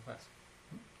Kalabas.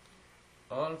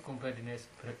 All competitiveness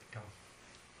break down.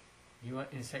 Your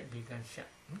insight becomes sharp.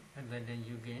 And then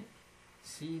you can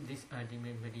see this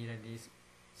ultimate materiality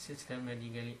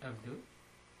systematically up to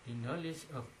the knowledge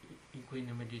of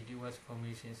equanimity towards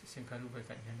formations,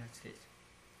 Sankarupaka Jnana stage.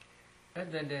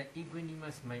 At that time,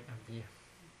 equanimous might appear.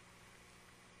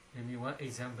 Maybe one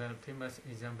example, famous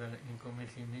example in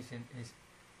commentary mission is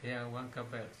there are one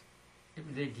couple. If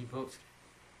they divorce,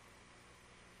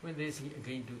 when they see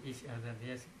again to each other,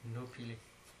 there's no feeling.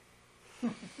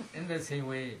 In the same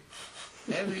way,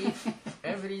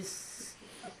 every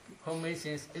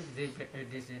formations, if they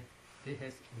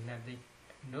has nothing,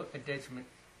 no attachment,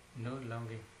 no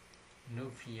longing, no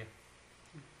fear.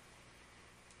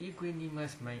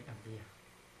 Equanimous mind appear,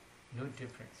 no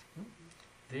difference.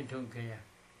 They don't care.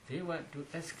 They want to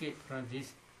escape from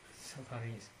these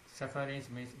sufferings. Sufferings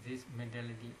means this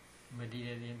mentality,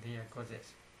 materially their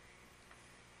causes.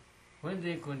 When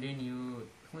they continue,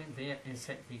 when their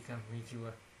insight become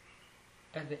mature,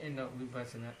 at the end of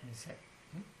Vipassana insight,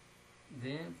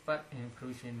 then part and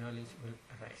fruition knowledge will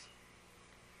arise.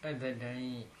 At that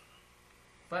time,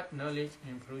 part knowledge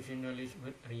and fruition knowledge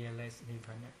will realize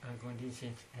Nibbana,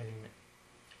 unconditioned element.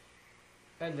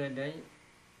 At that time,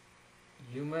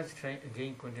 you must try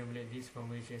again contemplate these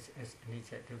formations as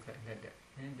nature dukkha anatta,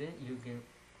 and then you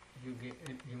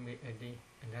may attain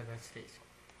another stage.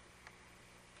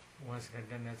 Once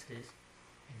Radhana stage,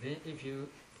 then if you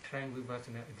try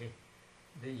Vipassana again,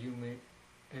 then you may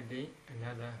attain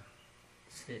another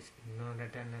stage,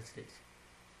 non-Radhana stage.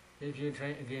 If you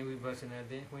try again Vipassana,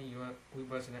 then when your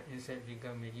Vipassana insight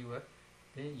become mature,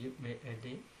 then you may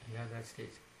attain another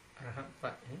stage, Arahant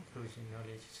part and fruition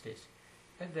knowledge stage.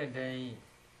 At that time,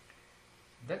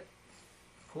 that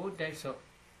 4 types of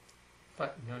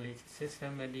part knowledge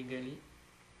systematically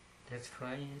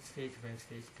destroying stage by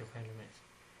stage defilements.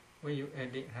 When you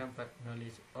edit part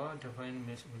knowledge, all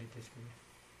defilements will disappear.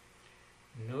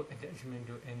 No attachment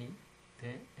to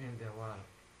anything in the world.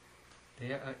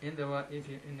 There are in the world, if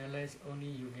you analyze only,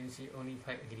 you can see only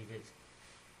 5 aggregates.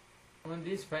 On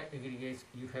these 5 aggregates,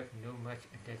 you have no much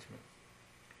attachment.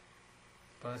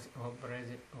 Past or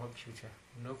present or future,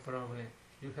 no problem.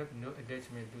 You have no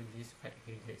attachment to these 5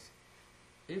 aggregates.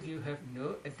 If you have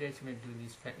no attachment to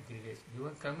these 5 aggregates, your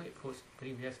karmic force,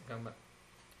 previous karma,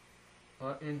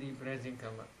 or in the present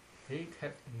karma, they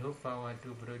have no power to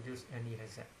produce any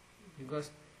result.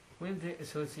 Because when they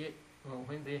associate or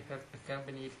when they have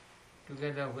accompanied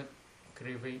together with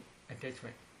craving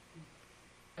attachment,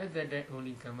 at that time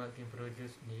only karma can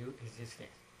produce new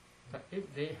existence. But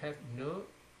if they have no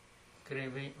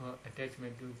craving or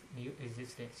attachment to new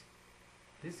existence,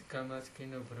 these karmas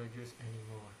cannot produce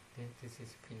anymore. Then this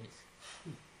is finished.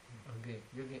 Okay,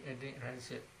 you can edit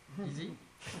right. Easy?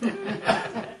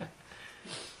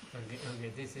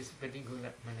 Okay, this is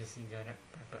particular Manasigara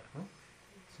Papa.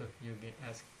 So you can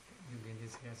ask, you can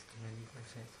discuss many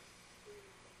questions.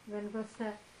 When was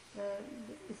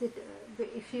is it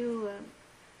if you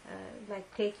like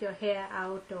take your hair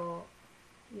out or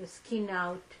your skin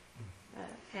out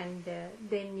and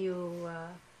then you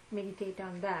meditate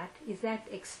on that, is that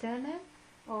external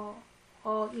or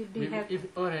you do Maybe have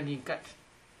if already cut,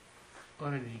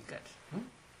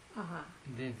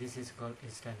 then this is called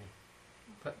external.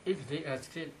 But if they are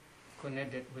still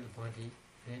connected with body,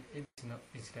 then it's not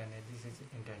external, this is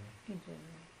internal.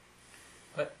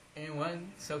 But in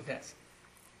one suttas,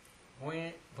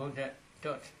 when Buddha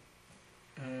taught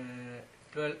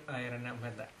 12 ayana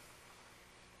metta,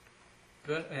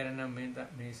 12 ayana metta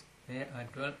means there are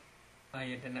 12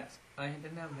 ayatanas.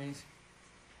 Ayatana means,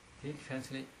 they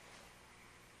translate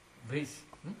base.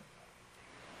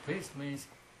 Base means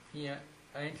here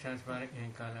transparent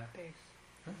in color.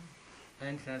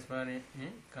 Transparent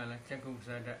in color.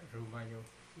 Chakusada rubayo,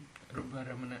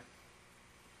 rubaramana.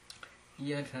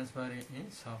 Ear transparent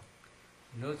in sound.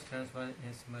 Nose transparent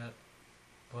in smell.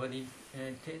 Body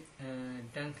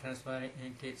tongue transparent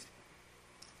in taste.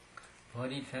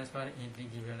 Body transparent in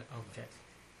visible objects.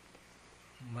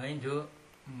 Mind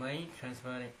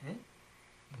transparent in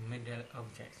middle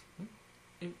objects.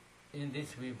 In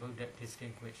this way, Buddha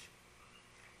distinguished.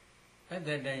 At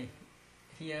that time,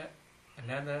 here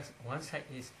another one side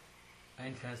is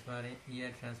eye transparent,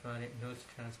 ear transparent, nose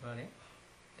transparent,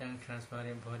 tongue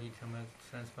transparent, body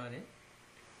transparent,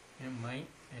 and mind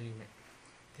element.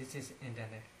 This is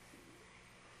internal.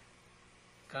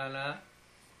 Color,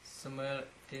 smell,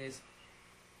 taste,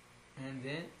 and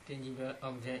then tangible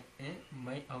object and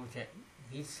mind object.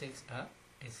 These 6 are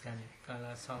external.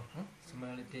 Color, sound,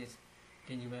 smell, taste,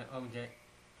 tangible object,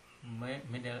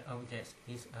 middle objects.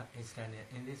 These are external.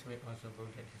 In this way also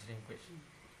Buddha distinguish.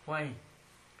 Why?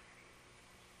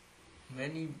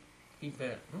 Many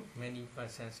people, many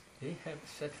persons, they have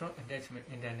strong attachment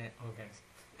in internal organs.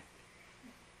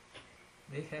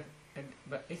 They have,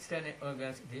 but external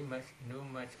organs, they must no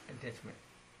much attachment.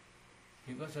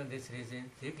 Because of this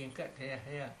reason, they can cut their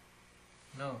hair.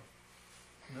 No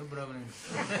problem.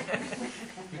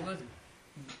 Because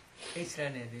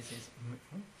external, this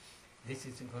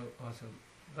is good also.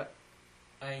 But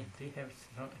they have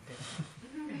strong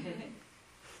attachment.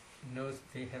 Nose,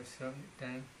 they have strong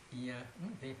tongue. Ear,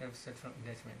 they have strong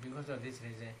attachment. Because of this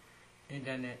reason,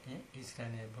 internal and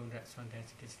external Buddha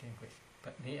sometimes distinguish.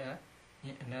 But they are,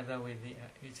 in another way, they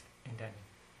are internal.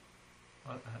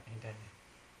 All are internal.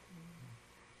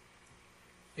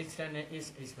 External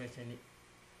is especially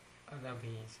other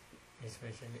beings,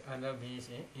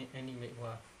 in any way,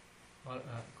 all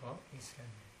are called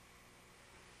external.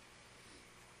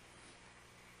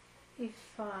 If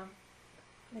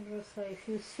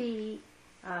you see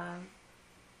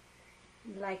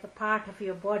like a part of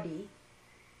your body,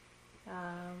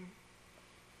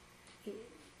 it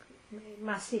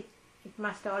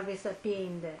must always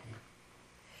appear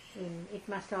it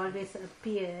must always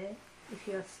appear if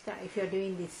you're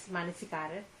doing this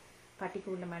manasikara,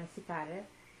 particular manasikara,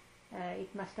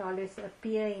 it must always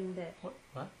appear in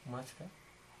what? Master?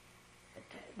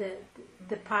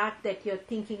 The part that you're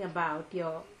thinking about,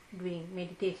 you're doing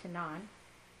meditation on,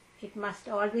 it must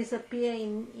always appear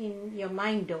in your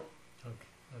mind though. Okay.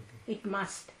 It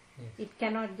must. Yes. It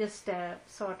cannot just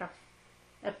sort of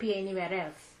appear anywhere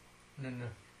else. No.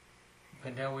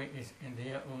 But that way is in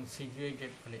their own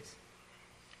situated place.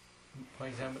 For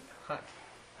example, heart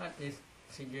is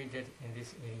situated in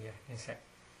this area inside.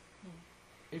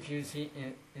 If you see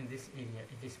in this area,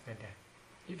 it is better.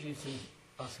 If you see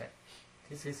outside,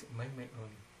 this is mind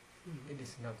only. It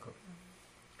is not good.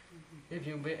 If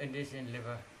you pay attention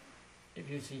liver, if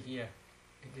you see here,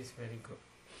 it is very good.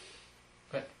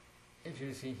 But if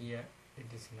you see here,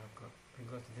 it is not good,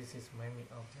 because this is mind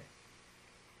object.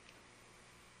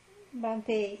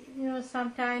 Bhante,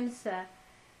 sometimes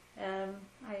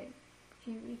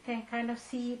you can kind of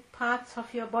see parts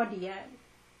of your body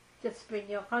just when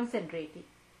you're concentrating.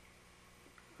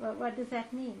 What does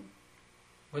that mean?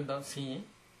 Without seeing?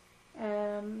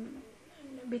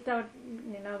 Without,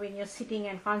 when you're sitting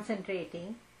and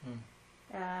concentrating,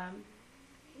 can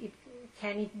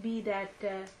it be that,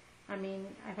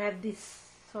 I've had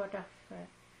this sort of,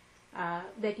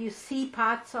 that you see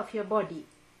parts of your body,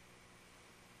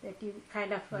 that you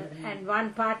kind of, and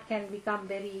one part can become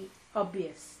very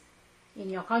obvious in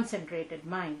your concentrated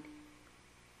mind.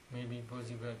 Maybe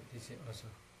possible, this is also.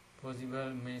 Possible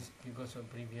means because of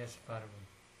previous parami.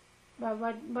 But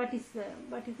what is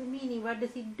the meaning? What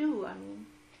does it do?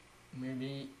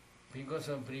 Maybe because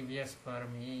of previous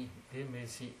parami, they may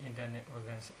see internal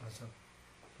organs also.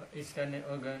 But external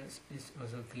organs is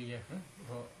also clear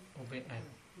for open eye.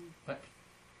 But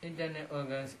internal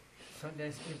organs,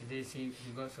 sometimes if they see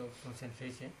because of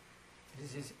concentration,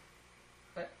 this is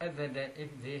other than if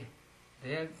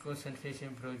their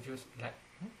concentration produce light,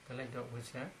 the light of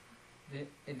wisdom, then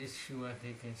it is sure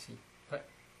they can see. But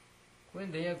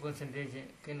when their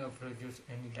concentration cannot produce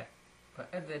any light,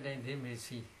 but other than they may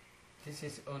see, this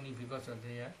is only because of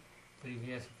their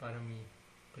previous parami,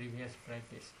 previous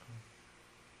practice.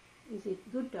 Is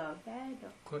it good or bad?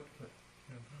 Or Good,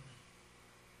 no problem.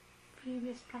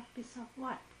 Previous practice of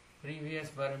what? Previous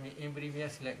parami, in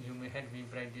previous life you may have been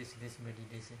practice this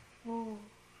meditation. Oh.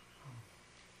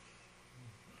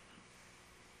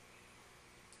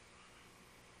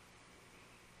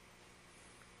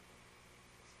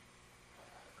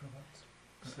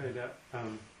 Say that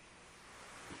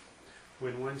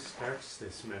when one starts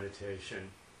this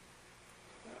meditation,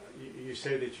 you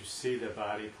say that you see the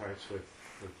body parts with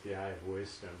the eye of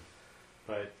wisdom,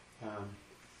 but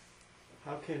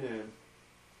how can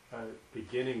a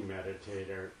beginning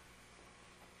meditator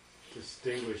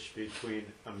distinguish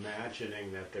between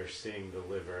imagining that they're seeing the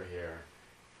liver here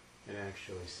and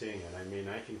actually seeing it? I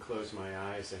can close my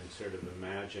eyes and sort of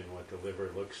imagine what the liver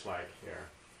looks like here.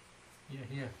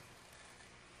 Here.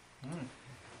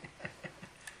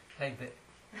 Like that.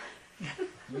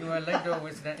 You are like the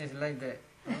wisdom is like that.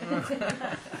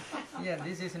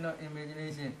 This is not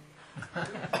imagination.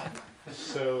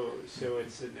 So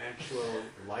it's an actual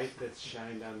light that's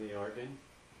shined on the organ?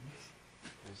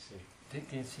 see. They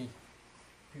can see.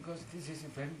 Because this is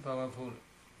very powerful,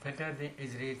 better than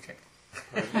X-ray check.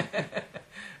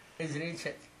 X-ray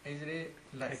check, X-ray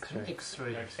light.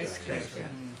 X-ray. X-ray.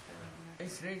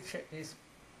 X-ray check is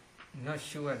not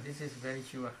sure, this is very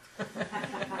sure.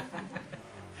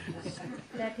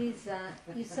 That is,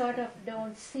 you sort of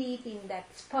don't see it in that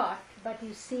spot, but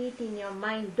you see it in your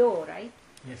mind door, right?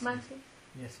 Yes, Mansi?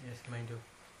 yes, mind do.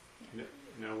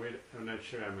 No, wait, I'm not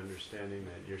sure I'm understanding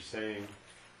that. You're saying,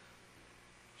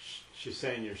 she's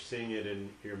saying you're seeing it in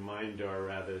your mind door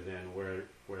rather than where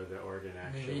the organ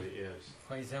actually is.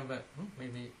 For example,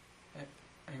 maybe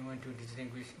I want to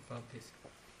distinguish about this.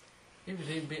 If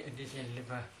they be addition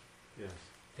liver, Yes.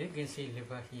 they can see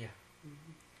liver here.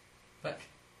 But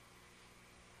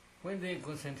when they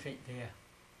concentrate there,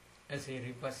 as a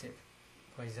repulsive,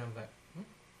 for example,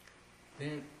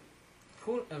 then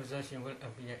full absorption will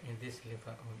appear in this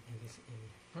liver or in this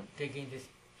area, taking this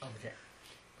object.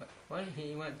 But when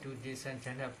he want to descend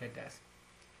Chanda Petas,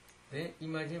 then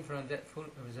imagine from that full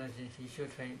absorption he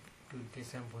should try to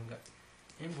descend Bhunga.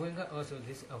 In Bhunga also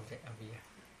this object appear.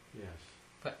 Yes.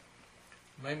 But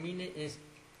my meaning is,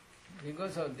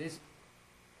 because of this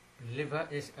liver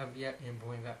is appear in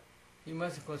Bhunga, he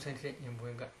must concentrate in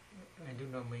Bhunga. I do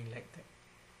not mean like that.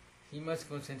 He must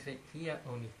concentrate here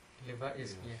only. Liver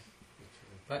is here.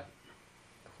 But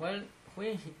when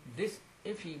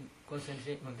if he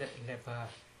concentrate on that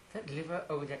liver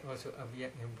object also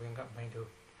appear in Bhunga Maindo.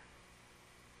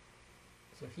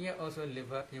 So here also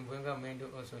liver, in Bhunga Maindo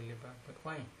also liver. But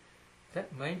why?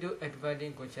 That Maindo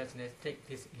adverting consciousness take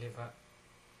this liver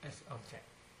as object.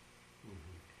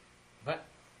 But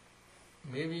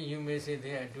maybe you may say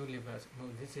there are two livers. No,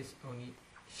 this is only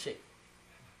shape.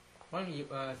 When you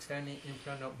are standing in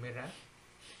front of mirror,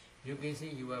 you can see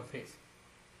your face.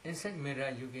 Inside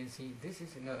mirror, you can see this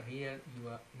is not real. You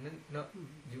are not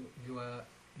you. You are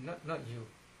not you.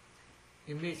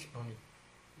 Image only.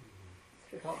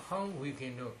 How we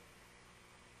can know?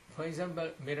 For example,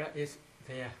 mirror is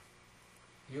there.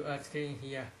 You are staying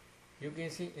here. You can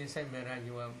see inside mirror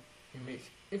your image.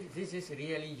 If this is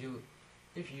really you,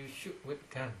 if you shoot with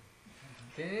gun,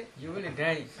 then you will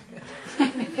die.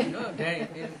 No, die.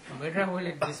 Mirror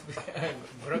will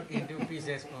broke into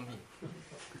pieces only.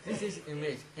 This is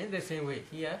image. In the same way,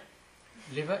 here,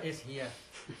 liver is here.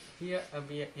 Here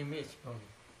appear image only.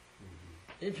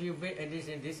 If you pay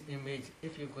attention this image,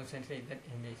 if you concentrate that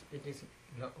image, it is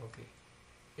not okay.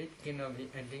 It cannot be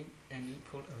adding any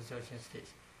full absorption stage.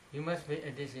 You must pay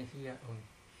attention here only,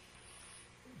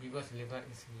 because liver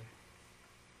is here.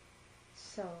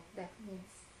 So that means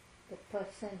the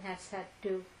person has had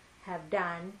to have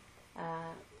done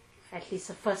at least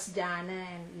the first jhana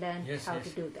and learn how to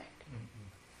do that.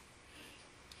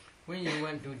 When you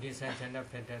want to descend Chanda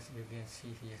Petas, you can see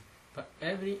here. But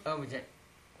every object,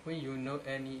 when you know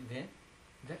any, then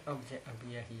that object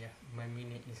appear here. My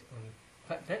meaning is only.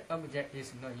 But that object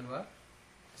is not your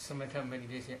samatha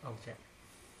meditation object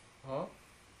or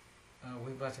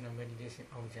vipassana meditation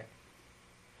object.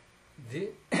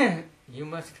 You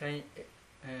must try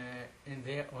in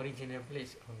their original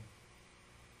place only.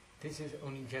 This is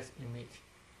only just image.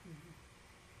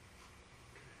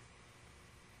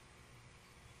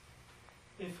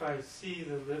 If I see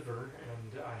the liver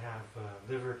and I have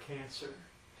liver cancer,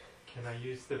 can I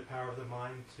use the power of the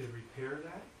mind to repair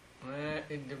that?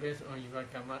 It depends on your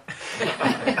karma.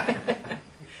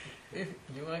 If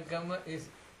your karma is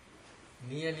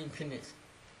nearly finished,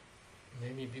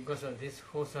 maybe because of this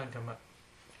Hosan Dhamma.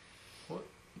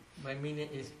 My meaning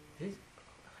is this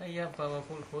higher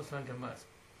powerful Hosan Dhammas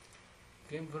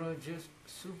can produce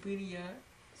superior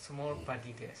small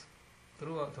particles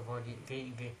throughout the body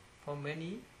again for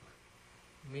many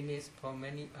minutes, for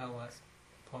many hours,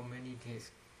 for many days.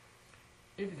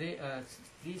 If they are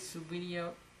these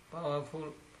superior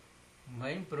powerful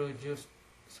mind produced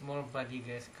small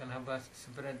particles, kalabas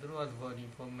spread throughout the body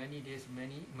for many days,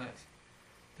 many months,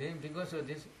 then because of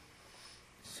this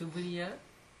superior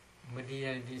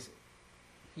materialities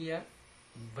here,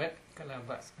 bad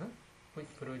kalabas, which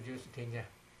produce danger,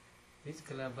 these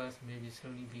kalabas may be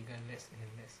slowly become less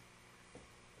and less.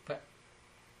 But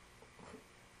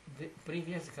the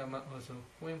previous karma also,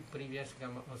 when previous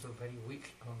karma also very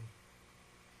weak only.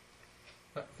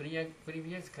 But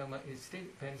previous karma is still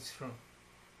very strong.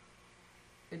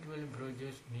 It will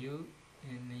produce new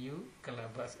and new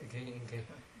kalabas again and again.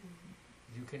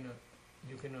 You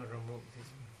cannot remove this.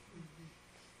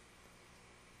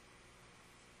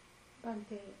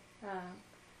 Bhante,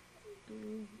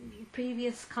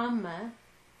 previous karma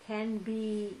can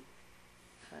be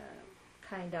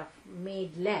kind of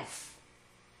made less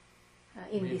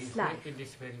in this life. It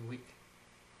is very weak.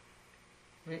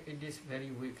 when it is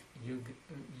very weak,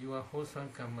 your wholesome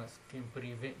karmas can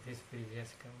prevent this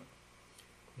previous karma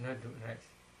not to rise.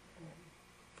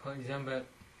 For example,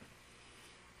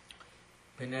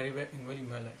 Venerable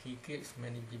Angulimala, he kills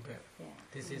many people. Yeah.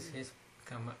 This is his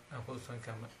karma, wholesome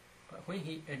karma. But when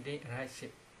he attains right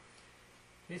shape,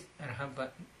 his arhata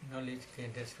knowledge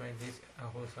can destroy this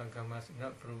wholesome karmas,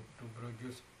 not to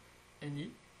produce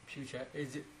any future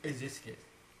existence.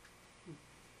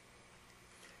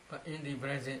 But in the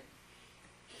present,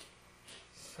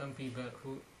 some people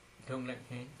who don't like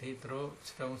him, they throw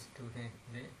stones to him.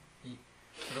 He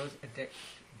throws attack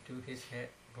to his head,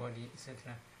 body,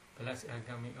 etc. Blood are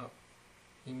coming up.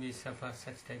 He may suffer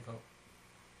such type of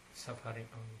suffering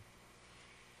only.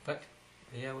 But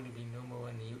there will be no more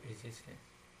new existence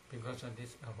because of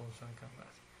this wholesome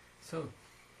karmas. So,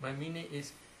 my meaning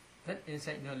is that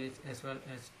insight knowledge as well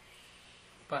as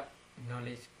part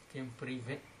knowledge can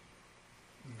prevent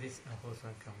this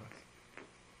wholesome karmas.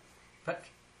 But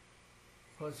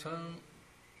for some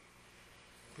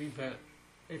people,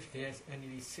 if there is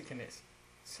any sickness,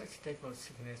 such type of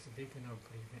sickness they cannot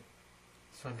prevent.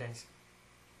 Sometimes,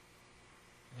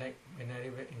 like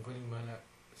Venerable Angulimala,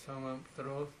 someone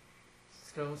throws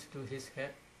stones to his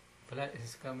head, blood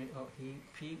is coming out, he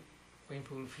feel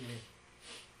painful feeling.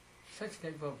 Such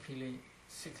type of feeling,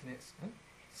 sickness,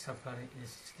 suffering is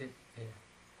still there.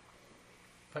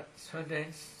 But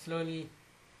sometimes, slowly,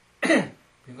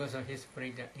 because of his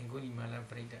prayers, Angulimala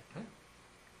prayers,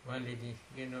 one lady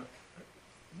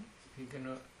he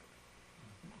cannot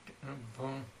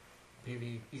born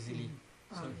very easily,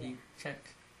 so he chant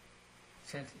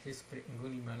his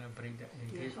Angulimala prayer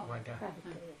and gave water.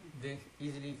 Then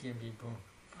easily can be born.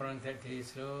 From that day,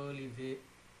 slowly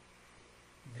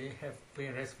they have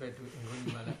paid respect to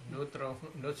Angulimala.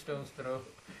 No stones thrown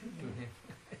to him.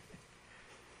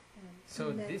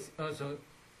 So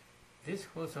this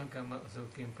wholesome karma also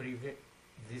can prevent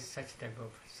this such type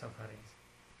of sufferings.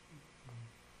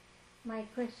 My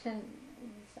question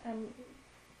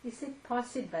is it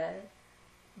possible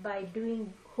by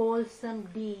doing wholesome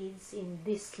deeds in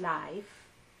this life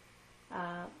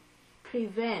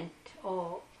prevent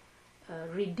or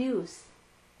reduce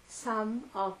some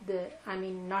of the,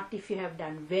 not if you have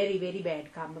done very, very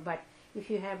bad karma, but if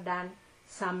you have done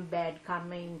some bad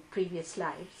karma in previous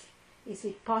lives, is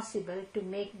it possible to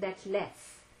make that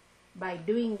less by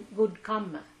doing good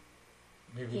karma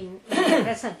in the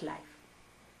present life?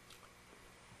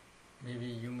 Maybe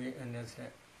you may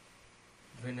understand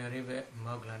Venerable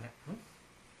Moggallana.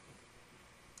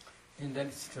 In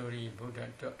that story, Buddha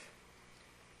taught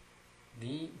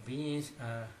the beings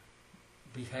are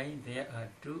behind. There are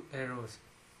two arrows.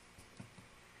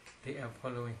 They are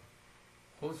following.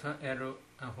 Wholesome arrow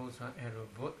and wholesome arrow.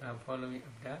 Both are following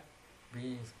after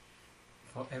beings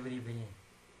for every being.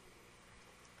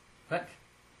 But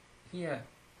here,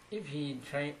 if he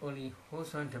try only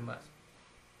wholesome dhammas,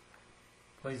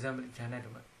 for example, jhana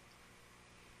dhamma,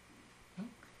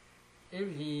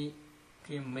 if he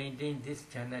can maintain this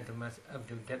jhana dhammas up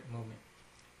to that moment,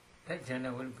 that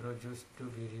jhana will produce to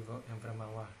be reborn in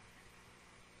Brahmavar.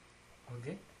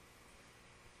 Okay?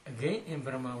 Again in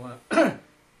Brahmavar,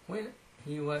 when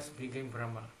he was became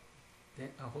Brahma, then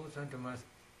a wholesome dhammas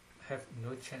have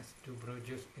no chance to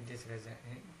produce in this result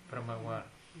in Brahmavar.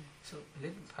 So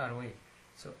little far away.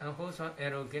 So a wholesome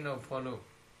arrow cannot follow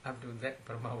up to that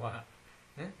Brahmavar.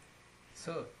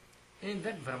 So in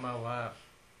that Brahmavar,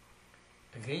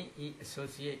 again he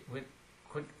associate with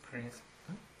good friends,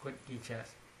 good teachers.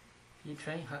 He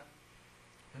try hard,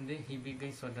 and then he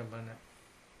becomes Sotapanna.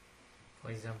 For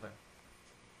example,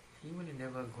 he will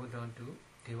never go down to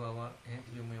Devavar and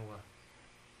human world.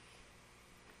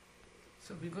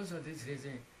 So because of this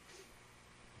reason,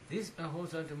 these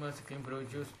wholesome dhammas can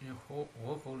produce in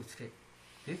woeful state.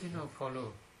 They cannot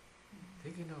follow.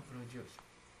 They cannot produce.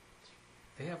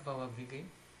 Their power became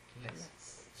less.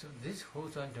 So this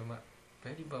wholesome dhamma,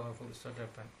 very powerful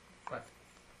Sotapanna,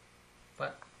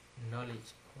 but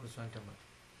knowledge, wholesome dhamma,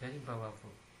 very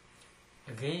powerful.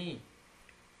 Again,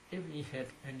 if he had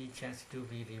any chance to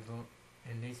be reborn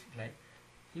in this life,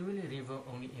 he will reborn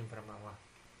only in Brahmavar.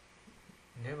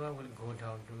 Never will go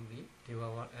down to the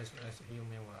Devavar as well as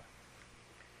human world.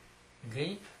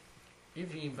 Again,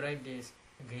 if he bright days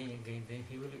again, then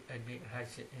he will admit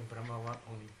hardship in Brahmavar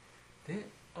only. Then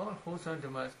all wholesome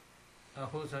dhammas are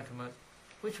wholesome dhammas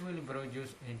which will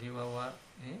produce in Devavar,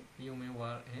 human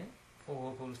world, four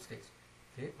woeful states.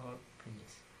 They all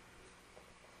finish.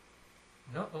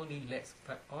 Not only less,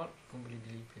 but all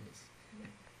completely finish.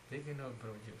 They cannot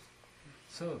produce.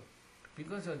 So,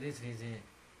 because of this reason,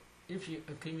 if you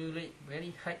accumulate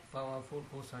very high powerful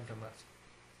wholesome dhammas,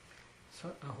 So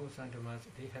unwholesome dharmas,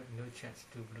 they have no chance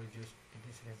to produce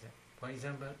this result. For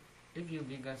example, if you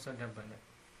become Sotapanna,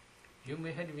 you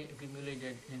may have been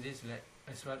accumulated in this life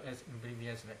as well as in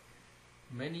previous life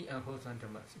many unwholesome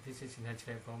dharmas. This is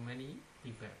natural for many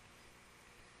people.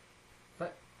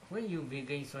 But when you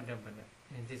begin Sotapanna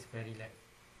in this very life,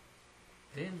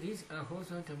 then these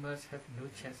unwholesome dharmas have no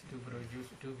chance to produce,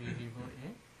 to be reborn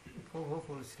in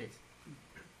fourfold states.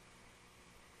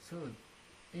 So,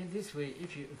 in this way,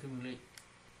 if you accumulate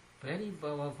very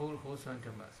powerful wholesome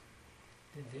dharmas,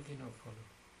 then they cannot follow.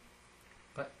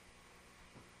 But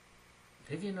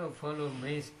they cannot follow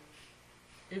means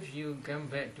if you come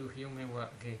back to human world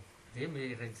again, they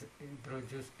may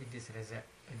produce this result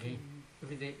again.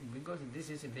 If they, because this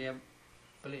is their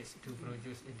place to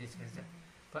produce this result.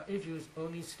 But if you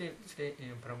only stay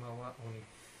in Brahmawa only,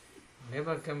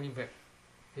 never coming back,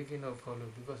 they cannot follow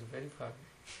because very far.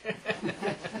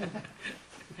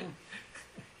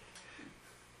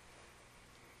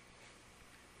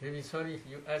 Maybe sorry if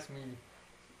you asked me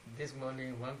this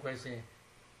morning one question.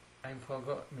 I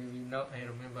forgot, maybe now I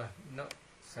remember. Not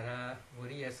Sara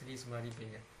Vuriya Sri Samadhi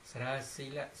Penya. Sara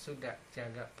Sila Sudha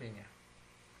Jaga Penya.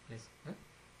 Please.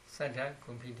 Sada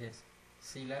competence.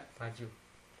 Sila Baju.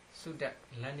 Sudha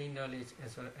learning knowledge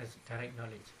as well as direct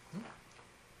knowledge.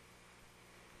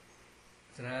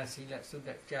 Sara Sila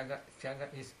Sudha Jaga. Jaga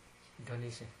is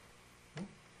donation.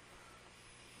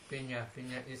 Penya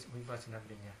is Vipassana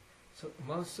Penya. So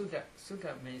most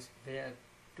Sudha means there are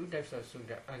two types of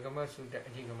Sudha, Agama Sudha,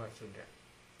 Adhigama Sudha.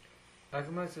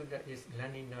 Agama Sudha is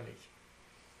learning knowledge.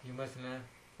 You must learn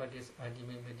what is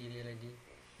ultimate materiality,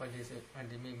 what is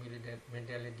ultimate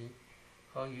mentality,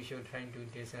 how you should try to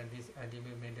discern this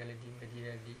ultimate mentality,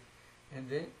 materiality, and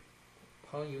then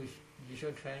how you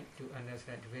should try to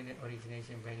understand dependent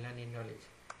origination by learning knowledge.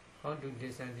 How to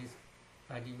discern this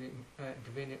ultimate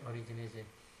dependent origination.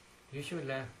 You should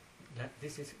learn.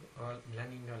 This is all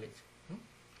learning knowledge.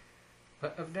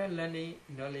 But after learning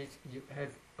knowledge, you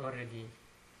have already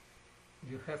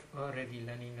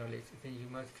learning knowledge. Then you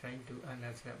must try to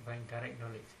understand by direct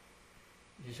knowledge.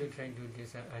 You should try to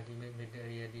discern ultimate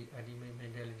materiality, ultimate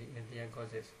mentality, and their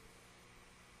causes.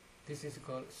 This is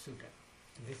called Sutta.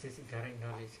 This is direct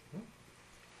knowledge.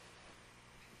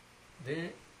 Then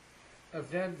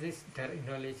after this direct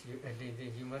knowledge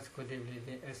you must contemplate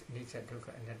it as nature,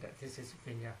 dukkha, anatta. This is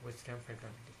Penya, wisdom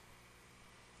faculty.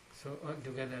 So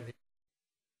altogether, the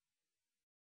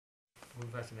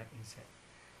Vipassana insight.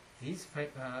 These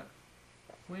five are,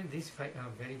 when these five are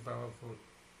very powerful,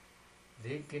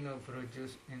 they cannot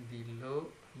produce in the low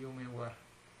human world,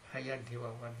 higher deva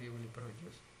what they will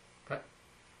produce. But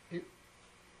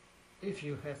if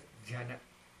you have jhana,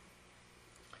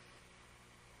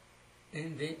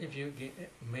 and then if you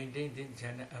maintain the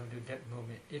jhana up to that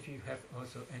moment, if you have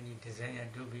also any desire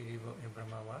to be reborn in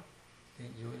Brahmawa,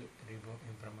 then you will reborn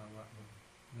in Brahmawa,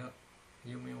 not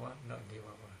human world, not deva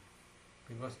world.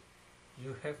 Because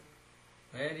you have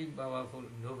very powerful,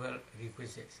 noble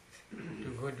requisites to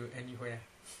go to anywhere.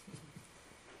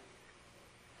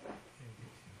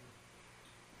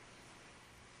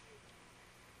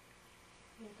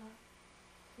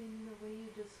 In the way you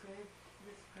described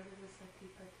this part of the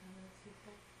Satipatthana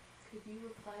Sutta, could you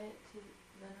apply it to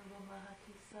Venerable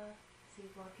Mahakisa?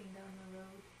 He's walking down the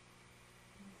road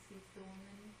and he sees the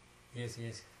woman.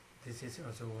 Yes. This is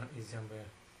also one example.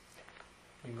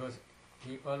 Because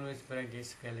he always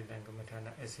practiced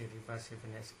Kalidangamatana as a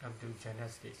repulsiveness up to jhana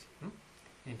stage,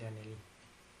 internally.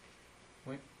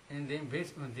 And then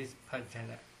based on this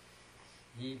jhana,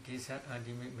 he discerned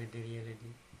ultimate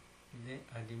materiality, then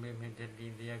ultimate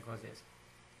mentality, their causes.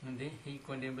 And then he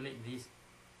contemplated these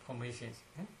formations,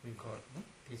 we call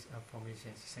these are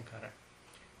formations, sankhara.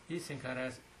 These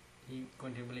sankharas he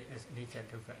contemplated as nature,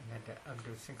 dukkha, anatta, up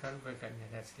to sankharupaka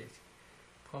anatta stage.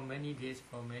 For many days,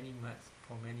 for many months,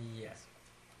 for many years.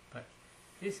 But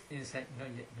his insight not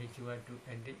yet mature to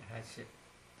ended hardship.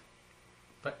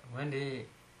 But one day,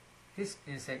 his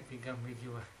insight become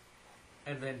mature.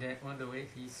 And then on the way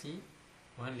he see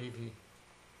one lady,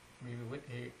 maybe with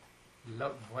a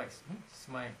loud voice,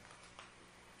 smile,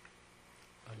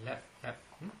 or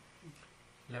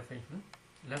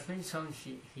laughing sound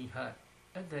he heard.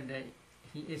 At that day,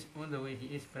 he is on the way,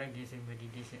 he is practicing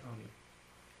meditation only.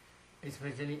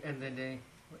 Especially at the day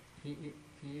he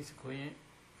is going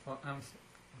for alms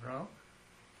from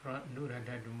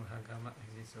Nurada to Mahagama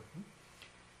exit.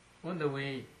 On the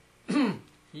way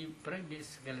he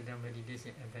practiced skeleton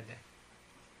meditation at that day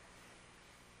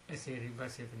as a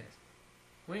repulsiveness.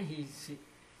 When he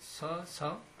saw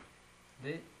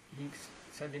then he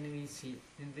suddenly see,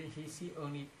 and then he see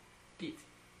only teeth,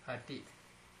 her teeth.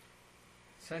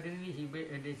 Suddenly he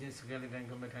made additional skeleton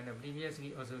Kamatana.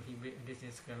 Previously also he made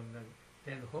additional skeleton.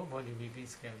 Then the whole body became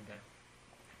skeleton.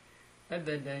 At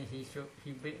that time he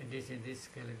made additional this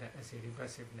skeleton as a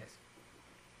repulsiveness.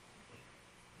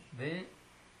 Then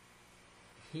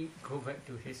he go back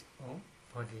to his own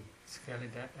body,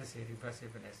 skeleton as a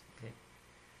repulsiveness. Okay.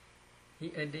 He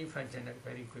identified jhana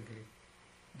very quickly.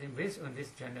 Then based on this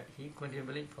jhana, he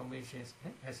contemplated formations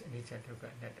as anicca dukkha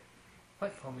anatta.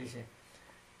 What formation?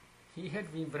 He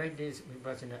had been practiced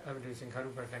vipassana up to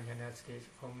Sankharupakkana stage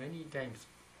for many times.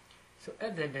 So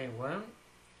at that time, one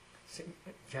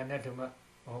jhana dhamma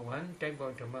or one type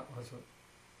of dhamma also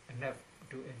enough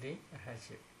to attain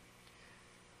arhatship.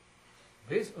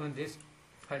 Based on this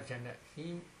five jhana,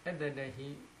 at that time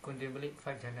he contemplated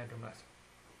five jhana dhammas.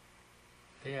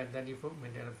 They are 34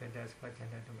 mental centers five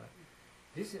jhana dhammas.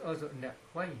 This is also enough.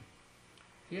 Why?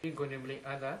 Here he contemplates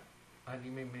other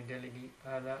ultimate mentality,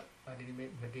 other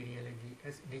ultimate materiality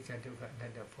as anicca dukkha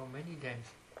anatta for many times.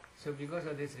 So because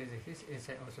of this reason, his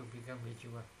insight also become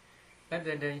mature. At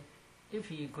that time, if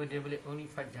he contemplate only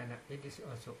five jhana, it is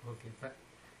also okay. But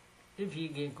if he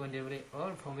can contemplate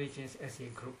all formations as a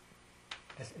group,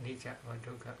 as anicca or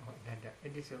dukkha or anatta,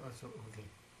 it is also okay.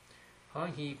 How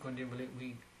he contemplate,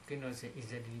 we cannot say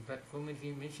exactly, but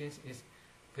commentary mentions is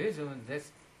based on that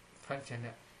five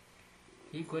jhana.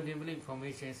 He contemplated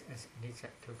formations as anicca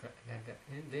dukkha anatta,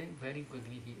 and then very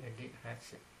quickly he added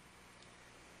hardship.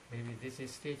 Maybe this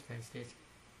is stage by stage.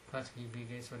 First he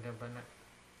began Sotapanna.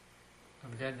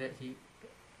 After that he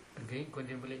again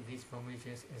contemplated these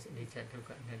formations as anicca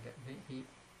dukkha anatta. Then he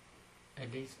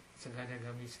added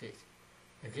Sakadagami stage.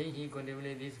 Again he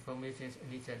contemplated these formations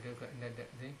anicca dukkha anatta.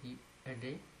 Then he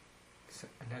added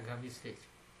Anagami stage.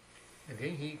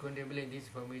 Again he contemplated these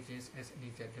formations as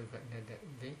anicca dukkha anatta.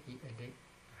 Then he added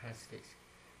Arhat stage.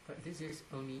 But this is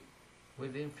only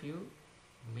within few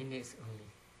minutes only,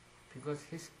 because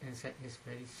his insight is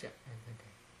very sharp at the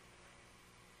time.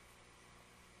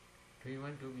 Do you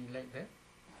want to be like that?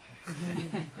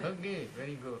 Okay,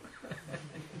 very good.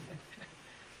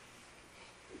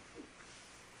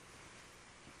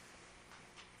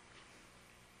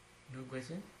 No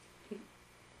question?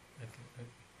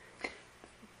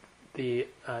 Okay.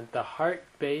 The heart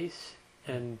base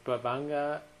and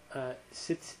Bhavanga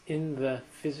sits in the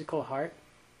physical heart?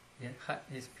 Yeah, heart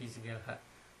is physical heart.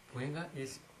 Bhavanga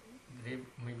is,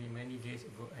 maybe many days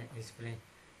ago I explained,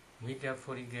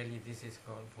 metaphorically this is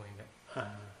called Bhavanga.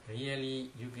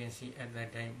 Really you can see at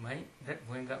that time, that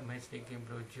Bhavanga mind state can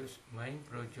produce, mind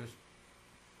produce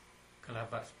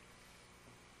kalabas.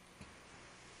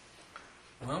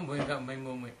 One Bhavanga mind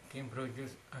moment can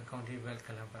produce uncountable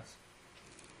kalabas.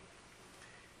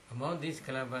 Among these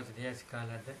kalabas there is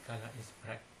kala, that kala is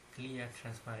bright, clear,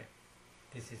 transparent.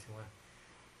 This is one.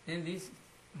 And this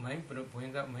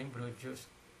Bhavanga mind produce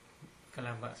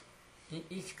kalabas. In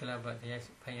each kalaba there is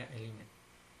fire element.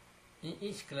 In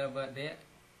each kalaba there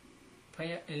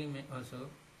fire element also,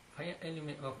 fire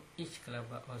element of each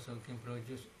kalaba also can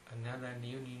produce another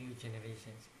new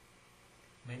generations,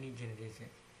 many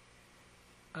generations.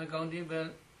 Uncountable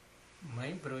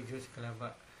mind produce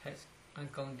kalaba has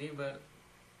uncountable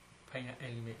fire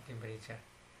element temperature.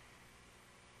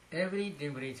 Every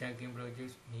temperature can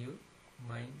produce new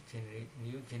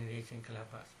generation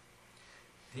kalabas.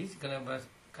 These kalabas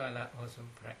color also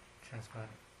bright,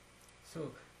 transparent.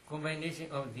 So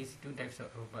combination of these two types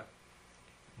of rupa,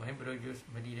 mind produce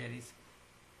materialist,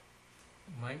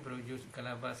 mind produce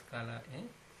kalabas color, and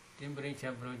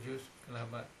temperature produce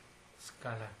kalabas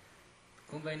color.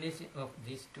 Combination of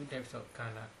these two types of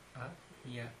color are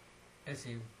here as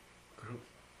a group,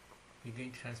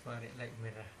 became transparent like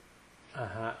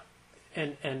mirror.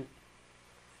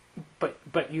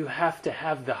 But you have to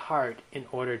have the heart in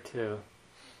order to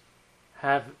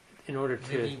have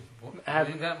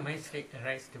my state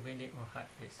arise depending on heart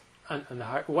face. On the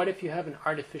heart. What if you have an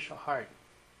artificial heart?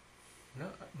 No,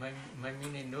 my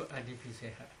meaning no artificial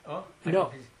heart. Oh,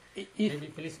 no. Maybe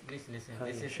please listen.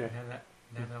 This is sure.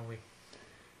 another way.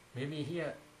 Maybe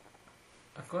here,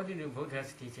 according to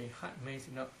Buddha's teaching, heart means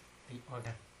not the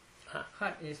organ.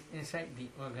 Heart is inside the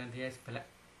organ. There is blood.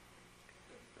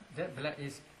 That blood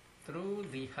is through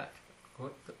the heart,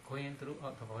 going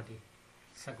throughout the body,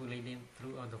 circulating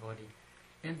throughout the body,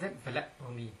 and that blood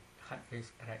only heart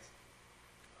face arise.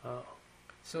 Oh.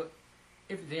 So,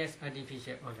 if there is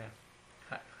artificial organ,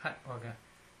 heart organ,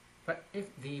 but if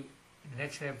the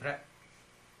natural blood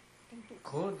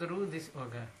go through this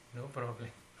organ, no problem.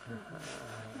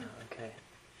 Okay.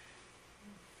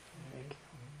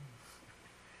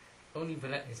 Only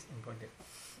blood is important.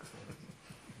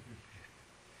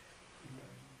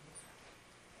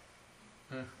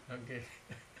 So Okay.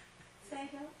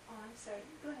 Sayadaw? Oh, I'm sorry.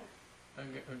 Go ahead.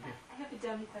 Okay, okay. I have a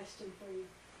dumb question for you.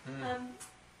 Hmm.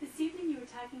 This evening you were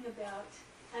talking about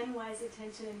unwise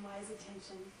attention and wise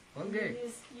attention. And Okay.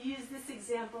 you use this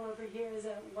example over here as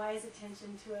a wise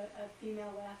attention to a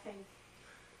female laughing.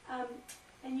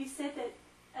 And you said that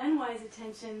unwise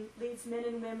attention leads men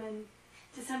and women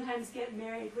to sometimes get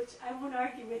married, which I won't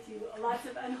argue with you. Lots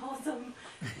of unwholesome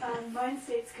mind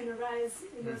states can arise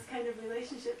in those kind of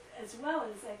relationships, as well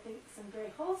as, I think, some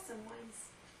very wholesome ones.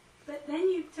 But then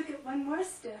you took it one more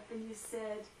step and you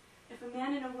said, if a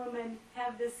man and a woman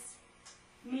have this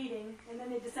meeting and then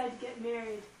they decide to get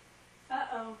married,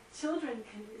 children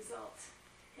can result.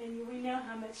 And we know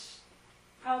how much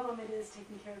problem it is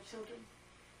taking care of children.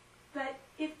 But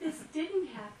if this didn't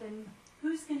happen,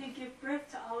 who's going to give birth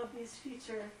to all of these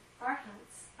future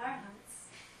arhants?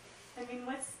 I mean,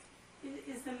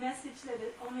 is the message that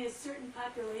only a certain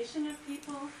population of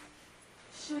people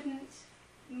shouldn't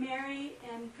marry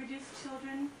and produce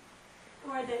children,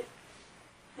 or that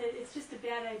it's just a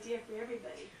bad idea for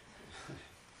everybody?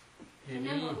 And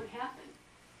then what would happen?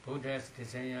 Buddha's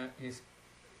desire is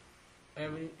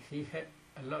he had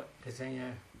a lot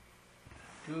desire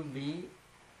to be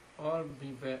all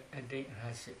people attain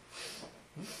hardship.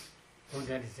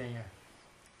 Buddha desire.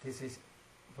 This is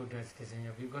Buddha's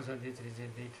desire. Because of this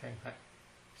reason they try hard.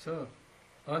 So,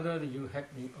 although you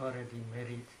have been already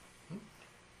married,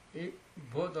 if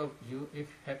both of you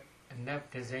have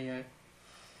enough desire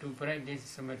to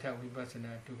practice samatha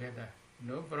vipassana together,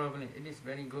 no problem, it is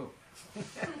very good.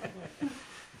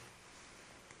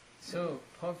 So,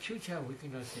 for future we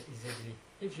cannot say exactly.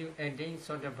 If you attain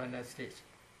Sotapanna stage,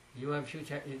 your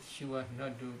future is sure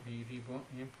not to be reborn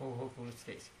in four hopeful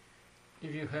states.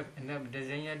 If you have enough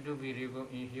desire to be reborn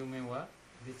in human world,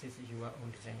 this is your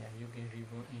own desire. You can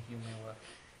reborn in human world.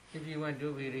 If you want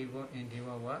to be reborn in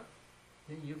Deva world,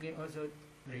 then you can also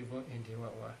reborn in Deva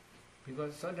world.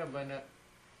 Because Sotapanna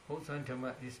wholesome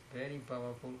dhamma is very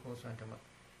powerful wholesome dhamma.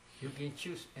 You can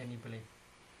choose any place.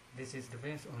 This is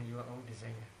depends on your own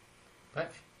desire.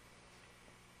 But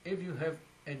if you have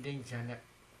attained jhana,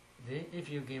 then if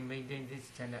you can maintain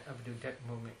this jhana up to that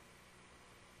moment,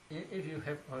 if you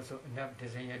have also enough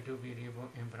desire to be reborn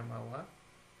in Brahmawa,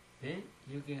 then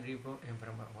you can reborn in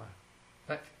Brahmawa.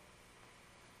 But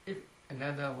if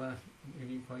another one,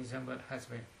 maybe for example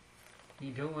husband, he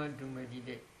don't want to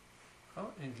meditate,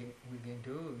 how again we can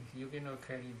do? You cannot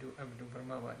carry to up to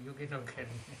Brahmawa, you cannot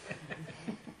carry.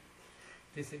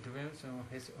 This depends on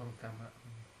his own karma.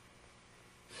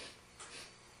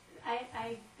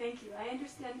 I thank you. I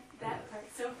understand that part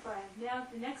so far. Now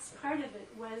the next part of it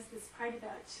was this part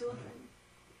about children.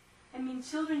 I mean,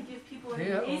 children give people an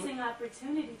amazing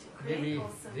opportunity to create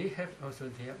wholesome. They have also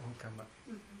their own karma.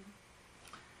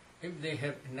 If they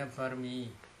have enough for me,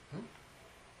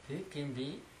 they can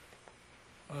be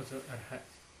also arhat.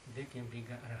 They can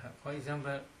become arhat. For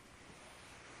example,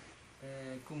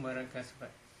 Kumara Kasapa.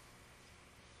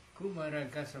 Kumara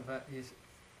Kasapa is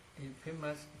a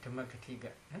famous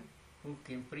Dhammakatiga, who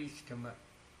can preach Dhamma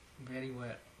very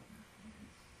well.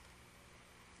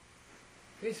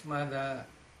 His mother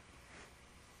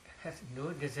has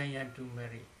no desire to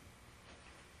marry,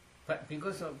 but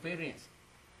because of parents,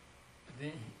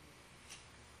 then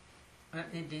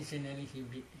unintentionally he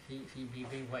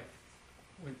became wife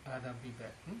with other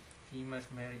people. He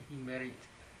must marry. He married,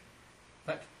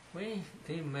 but when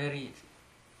they married,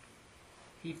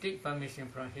 he take permission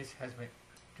from his husband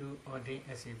to ordain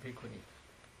as a bhikkhuni.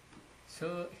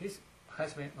 So his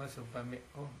husband also permit.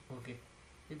 Oh, okay.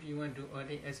 If you want to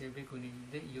ordain as a bhikkhuni,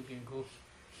 then you can go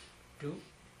to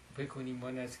bhikkhuni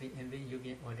monastery and then you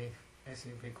can ordain as a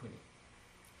bhikkhuni.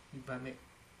 He permit.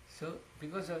 So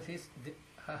because of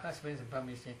her husband's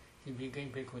permission, he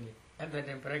became bhikkhuni. Other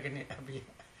than pregnant,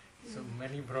 so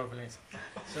many problems.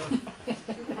 So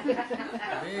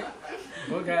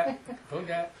Buddha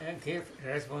gave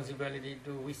responsibility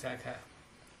to Visakha.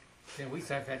 Then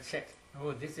Visakha checked.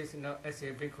 Oh, this is not as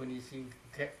a bhikkhuni, she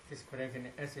kept this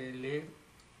pregnant. As a lay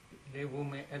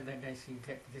woman, at that time she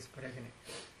kept this pregnant.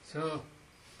 So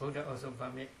Buddha also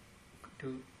permit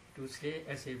to stay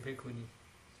as a bhikkhuni.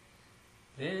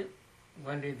 Then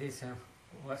one day this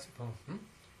was born.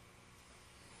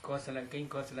 King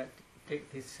Kosala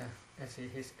take this son as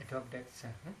his adopted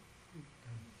son.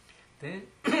 Then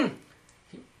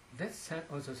that son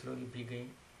also slowly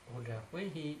became older. When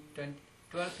he turned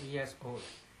 12 years old,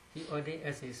 he ordained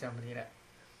as a Samarira.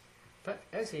 But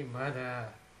as a mother,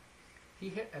 he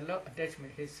had a lot of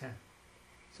attachment to his son.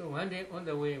 So one day on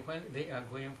the way, when they are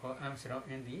going for alms round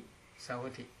in the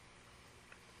Savatthi,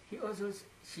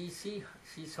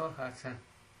 she saw her son.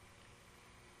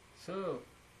 So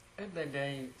at that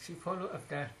day, she followed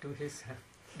after to his son,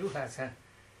 to her son.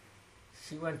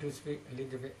 She want to speak a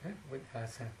little bit with her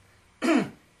son.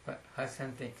 But her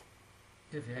son thinks,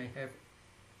 if I have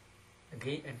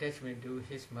again attachment to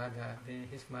his mother, then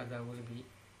his mother will be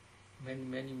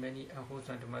many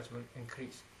unwholesome demands will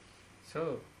increase.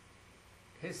 So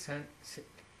his son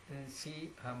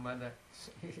see her mother,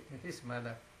 his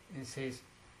mother, and says,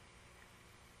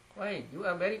 why, you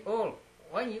are very old.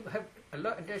 Why you have a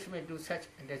lot of attachment to such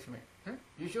attachment?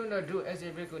 You should not do as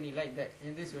a bhikkhuni like that.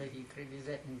 In this way he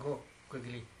criticized and go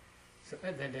quickly. So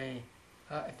at that day,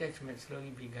 her attachment slowly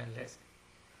began less.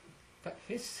 But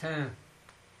his son,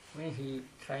 when he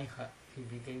tried her, he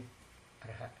became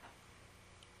arhat.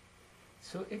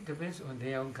 So it depends on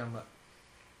their own karma.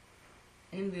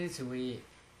 In this way,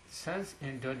 sons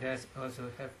and daughters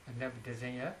also have enough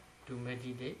desire to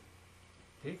meditate.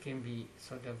 They can be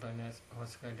Sotapannas or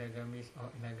Skadagamis or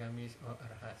Anagamis or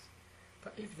Arhats.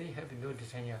 But if they have no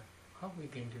desire, how we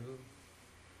can do?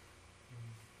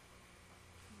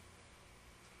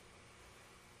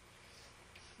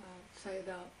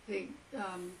 Sayadaw,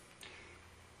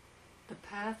 the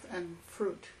path and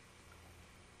fruit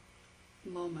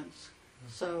moments.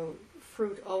 So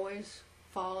fruit always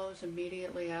follows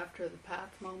immediately after the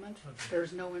path moment. Okay.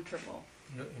 There's no interval.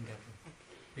 No interval.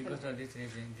 Because of this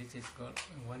reason, this is called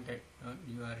one that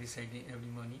you are reciting every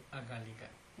morning, Agalika.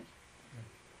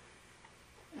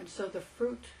 And so the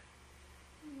fruit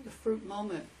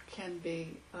moment can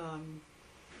be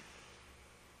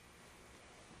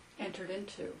entered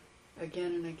into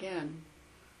again and again.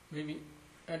 Maybe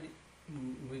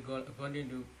we call, according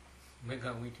to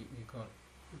Megawiti, we call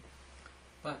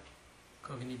but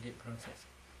cognitive process.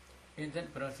 In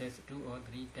that process, 2 or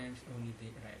 3 times only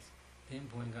they arise. Then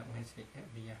Bhuanga message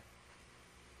via.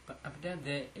 But after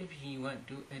that, if he want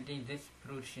to attain this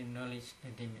Prussian knowledge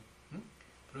attainment,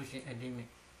 Prussian attainment,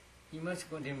 he must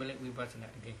contemplate Vipassana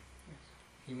again. Yes.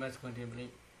 He must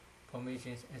contemplate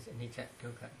formations as nature,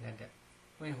 dukkha, nada.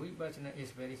 When Vipassana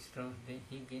is very strong, then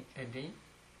he can attain,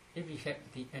 if he have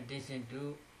the attention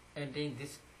to attain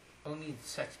this, only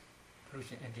such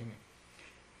Prussian attainment,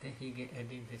 then he can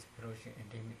attain this Prussian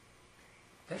attainment.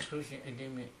 That Prussian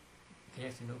attainment,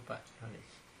 there's no part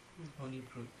knowledge, only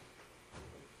truth.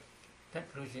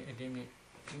 That Prussian attainment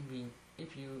can be,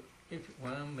 if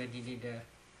one meditator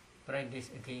practice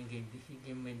again, he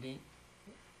can maintain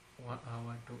 1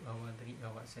 hour, 2 hours, 3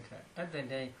 hours, etc. At that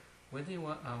day, within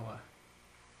 1 hour,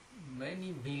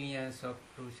 many billions of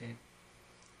Prussian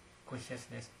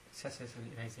consciousness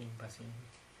successfully rising, passing.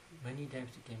 Many times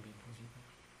it can be possible.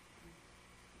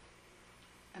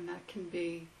 And that can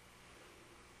be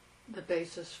the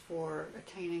basis for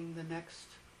attaining the next.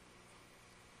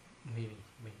 Maybe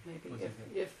Maybe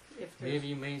if there's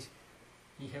maybe means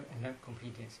he have enough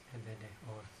competence at that day,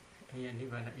 or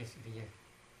Nirvana is real,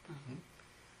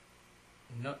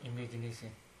 not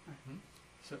imagination. Right.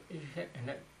 So if he have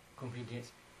enough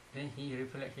competence, then he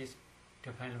reflect his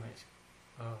defilements.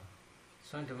 Oh,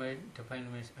 some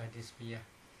defilements are disappear,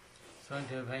 some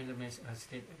defilements are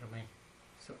still remain.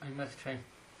 So I must try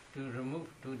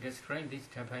to destroy these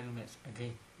defilements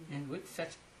again. And with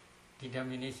such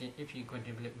determination, if he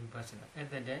contemplate Vipassana,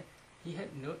 at that day he had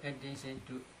no attention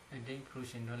to attain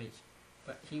Prussian knowledge,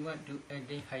 but he want to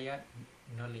attain higher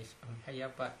knowledge, on higher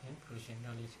part and Prussian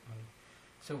knowledge only.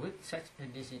 So with such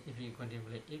attention, if he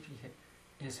contemplate, if he had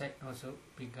insight also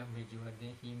become mature,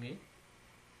 then he may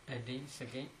attain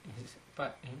second his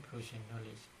part in Prussian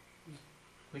knowledge,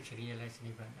 which realize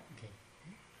Nirvana again.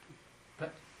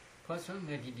 But for some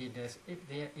meditators, if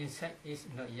their insight is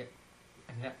not yet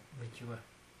enough mature,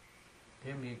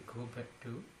 they may go back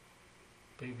to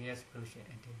previous Prussian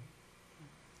attainment.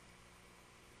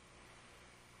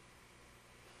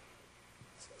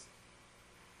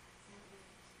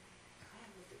 I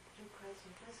have two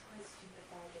questions. First question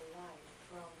about the light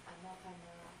from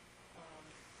Anapana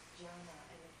jhana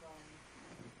and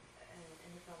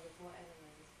from the 4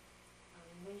 elements.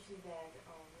 You mentioned that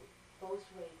both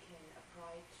ways can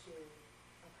apply to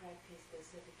a practice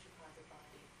specific to part of the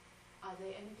body. Are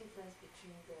there any difference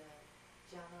between the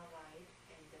jhana light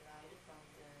and the light from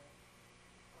the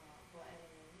 4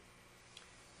 elements?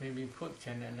 Maybe fourth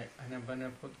jhana light, Anapana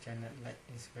fourth jhana light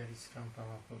is very strong,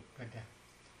 powerful,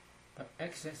 but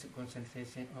excess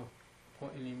concentration of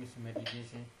 4 elements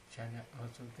meditation jhana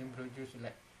also can produce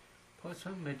light. For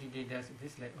some meditators,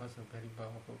 this light also very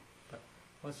powerful, but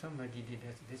for some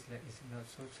meditators, this light is not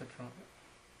so strong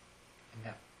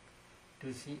enough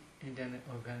to see internal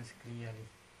organs clearly.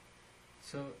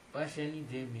 So partially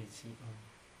they may see only.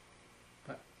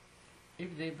 But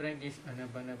if they practice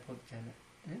Anapana fourth jhana,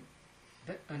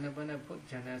 That Anapana put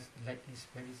jhanas like is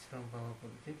very strong, powerful.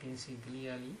 You can see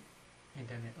clearly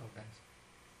internal organs.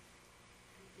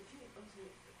 Could you also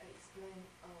explain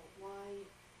why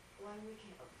we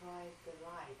can apply the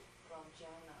light from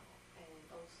jhana and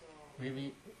also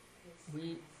Maybe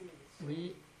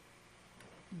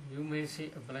you may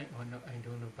say apply or not, I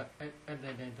don't know, but at the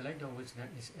end, the light of wisdom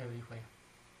is everywhere.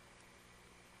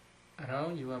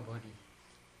 Around your body.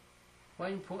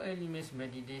 Why four elements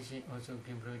meditation also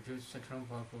can produce strong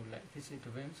powerful light? This is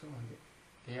depends on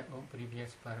their own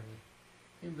previous parami.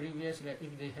 In previous life,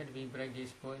 if they had been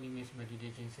practiced four elements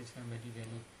meditation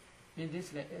systematically, in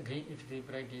this life again, if they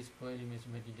practice four elements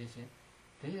meditation,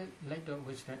 their light of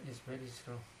wisdom is very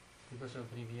strong because of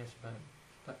previous parami.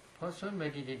 But for some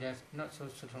meditators, not so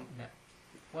strong enough.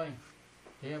 Why?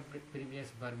 Their previous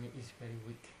parami is very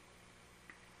weak.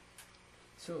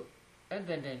 So at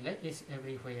that time, light is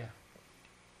everywhere.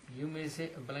 You may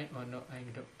say blind or no, I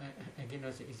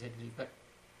cannot say exactly, but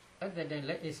at that time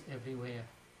light is everywhere.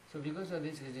 So because of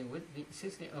this reason, with the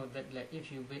system of that light,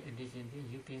 if you pay attention,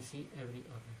 you can see every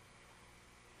organ.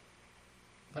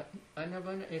 But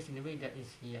Anapana is in the way that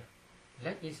is here.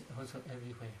 Light is also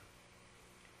everywhere.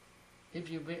 If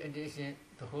you pay attention,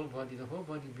 the whole body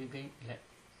became light.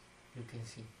 You can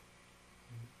see.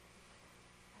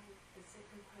 The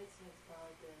second question is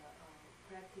about the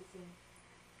practicing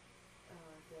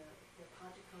the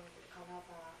particle, the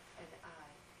kalapa and the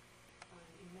eye.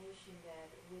 You mentioned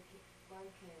that one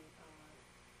can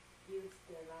use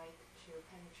the light to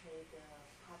penetrate the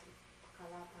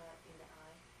kalapa in the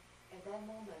eye. At that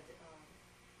moment,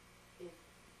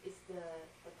 is the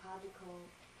particle,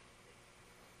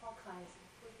 what kinds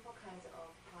of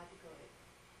particle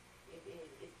it is?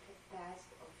 Is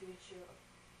past or future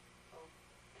or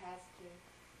past?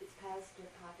 It's past the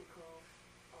particle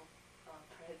of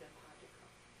present particle.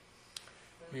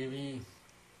 Maybe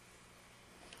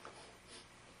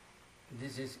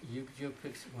this is you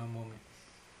fix one moment.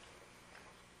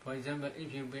 For example,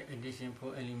 if you pay addition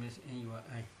 4 elements in your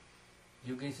eye,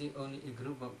 you can see only a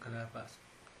group of kalapas.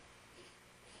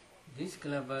 These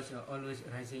kalapas are always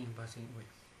rising and passing away.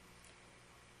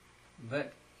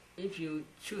 But if you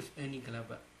choose any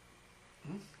kalapa,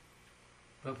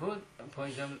 for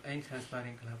example, eye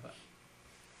transparent kalapa,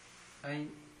 eye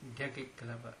jagged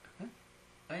kalapa,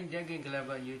 eye jagged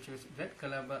kalapa, you choose that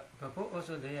kalapa. Before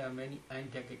also there are many eye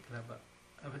jagged kalapa.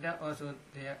 After that also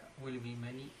there will be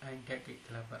many eye jagged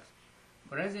kalapas.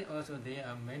 Present also there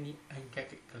are many eye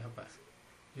jagged kalapas.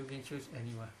 You can choose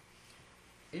anyone.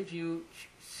 If you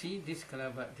see this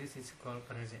kalapa, this is called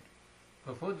present.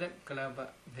 Before that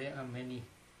kalapa, there are many.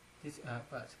 These are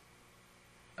past.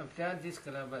 After this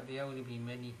kalapa, there will be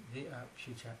many. They are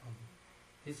future only.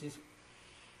 This is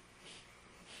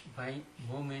by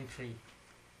momentary.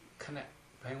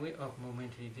 By way of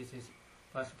momentary, this is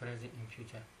past, present, and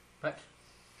future. But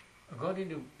according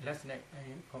to last night,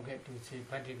 I forget to say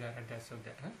Patikarata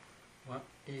Sutta.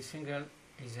 A single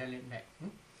exhaled night.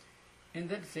 In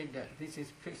that said that this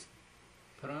is fixed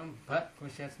from birth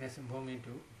consciousness moment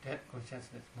to death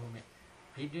consciousness moment.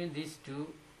 Between these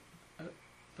two,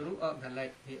 throughout the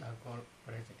life, they are called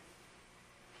present.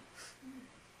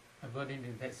 According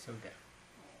to that Sutta.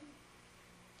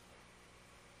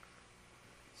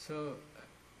 So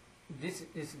this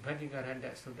is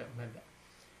Patikarata Sutta method.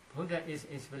 Buddha is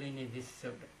explaining this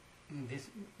Sutta,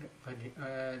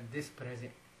 this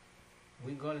present.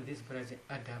 We call this present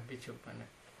Adha Vichopana.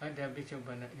 Adha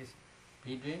Vichopana is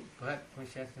between birth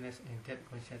consciousness and death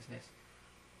consciousness.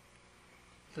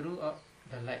 Throughout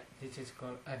the life, this is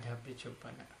called Adha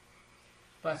Vichopana.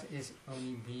 Past is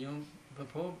only beyond,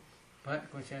 before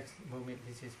birth consciousness moment,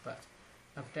 this is past.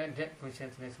 After death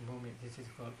consciousness moment, this is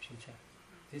called future.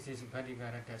 This is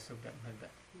Patikarata Sutta method.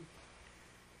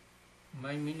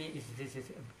 My meaning is this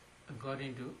is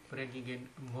according to practical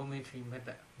momentary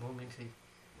method.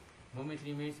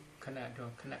 Momentary means kana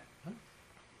or kana.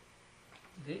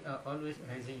 They are always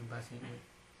rising and passing away.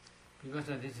 Because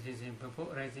of this reason,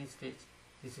 before rising stage,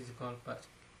 this is called past.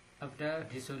 After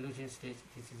dissolution stage,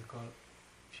 this is called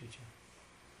future.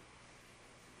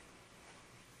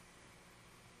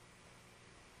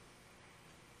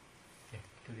 Okay,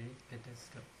 today let us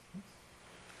stop.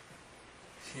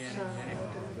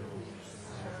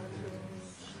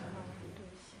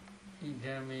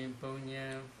 Idame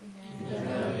punya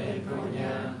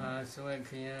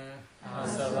asawakaya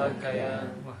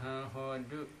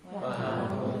wahahodu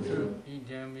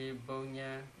idame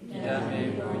punya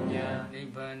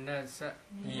libanasa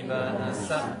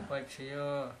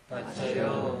pachayo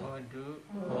hodu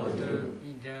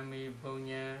idame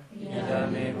punya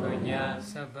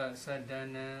sabha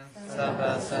sadana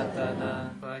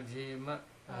pajima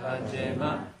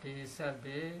Pajema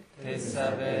Tesabe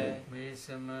Tesabe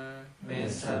Mesama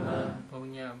Mesama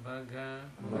Punya Baga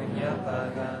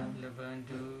Munyapaga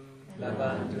Lebandu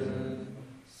Labandu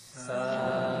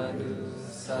Sa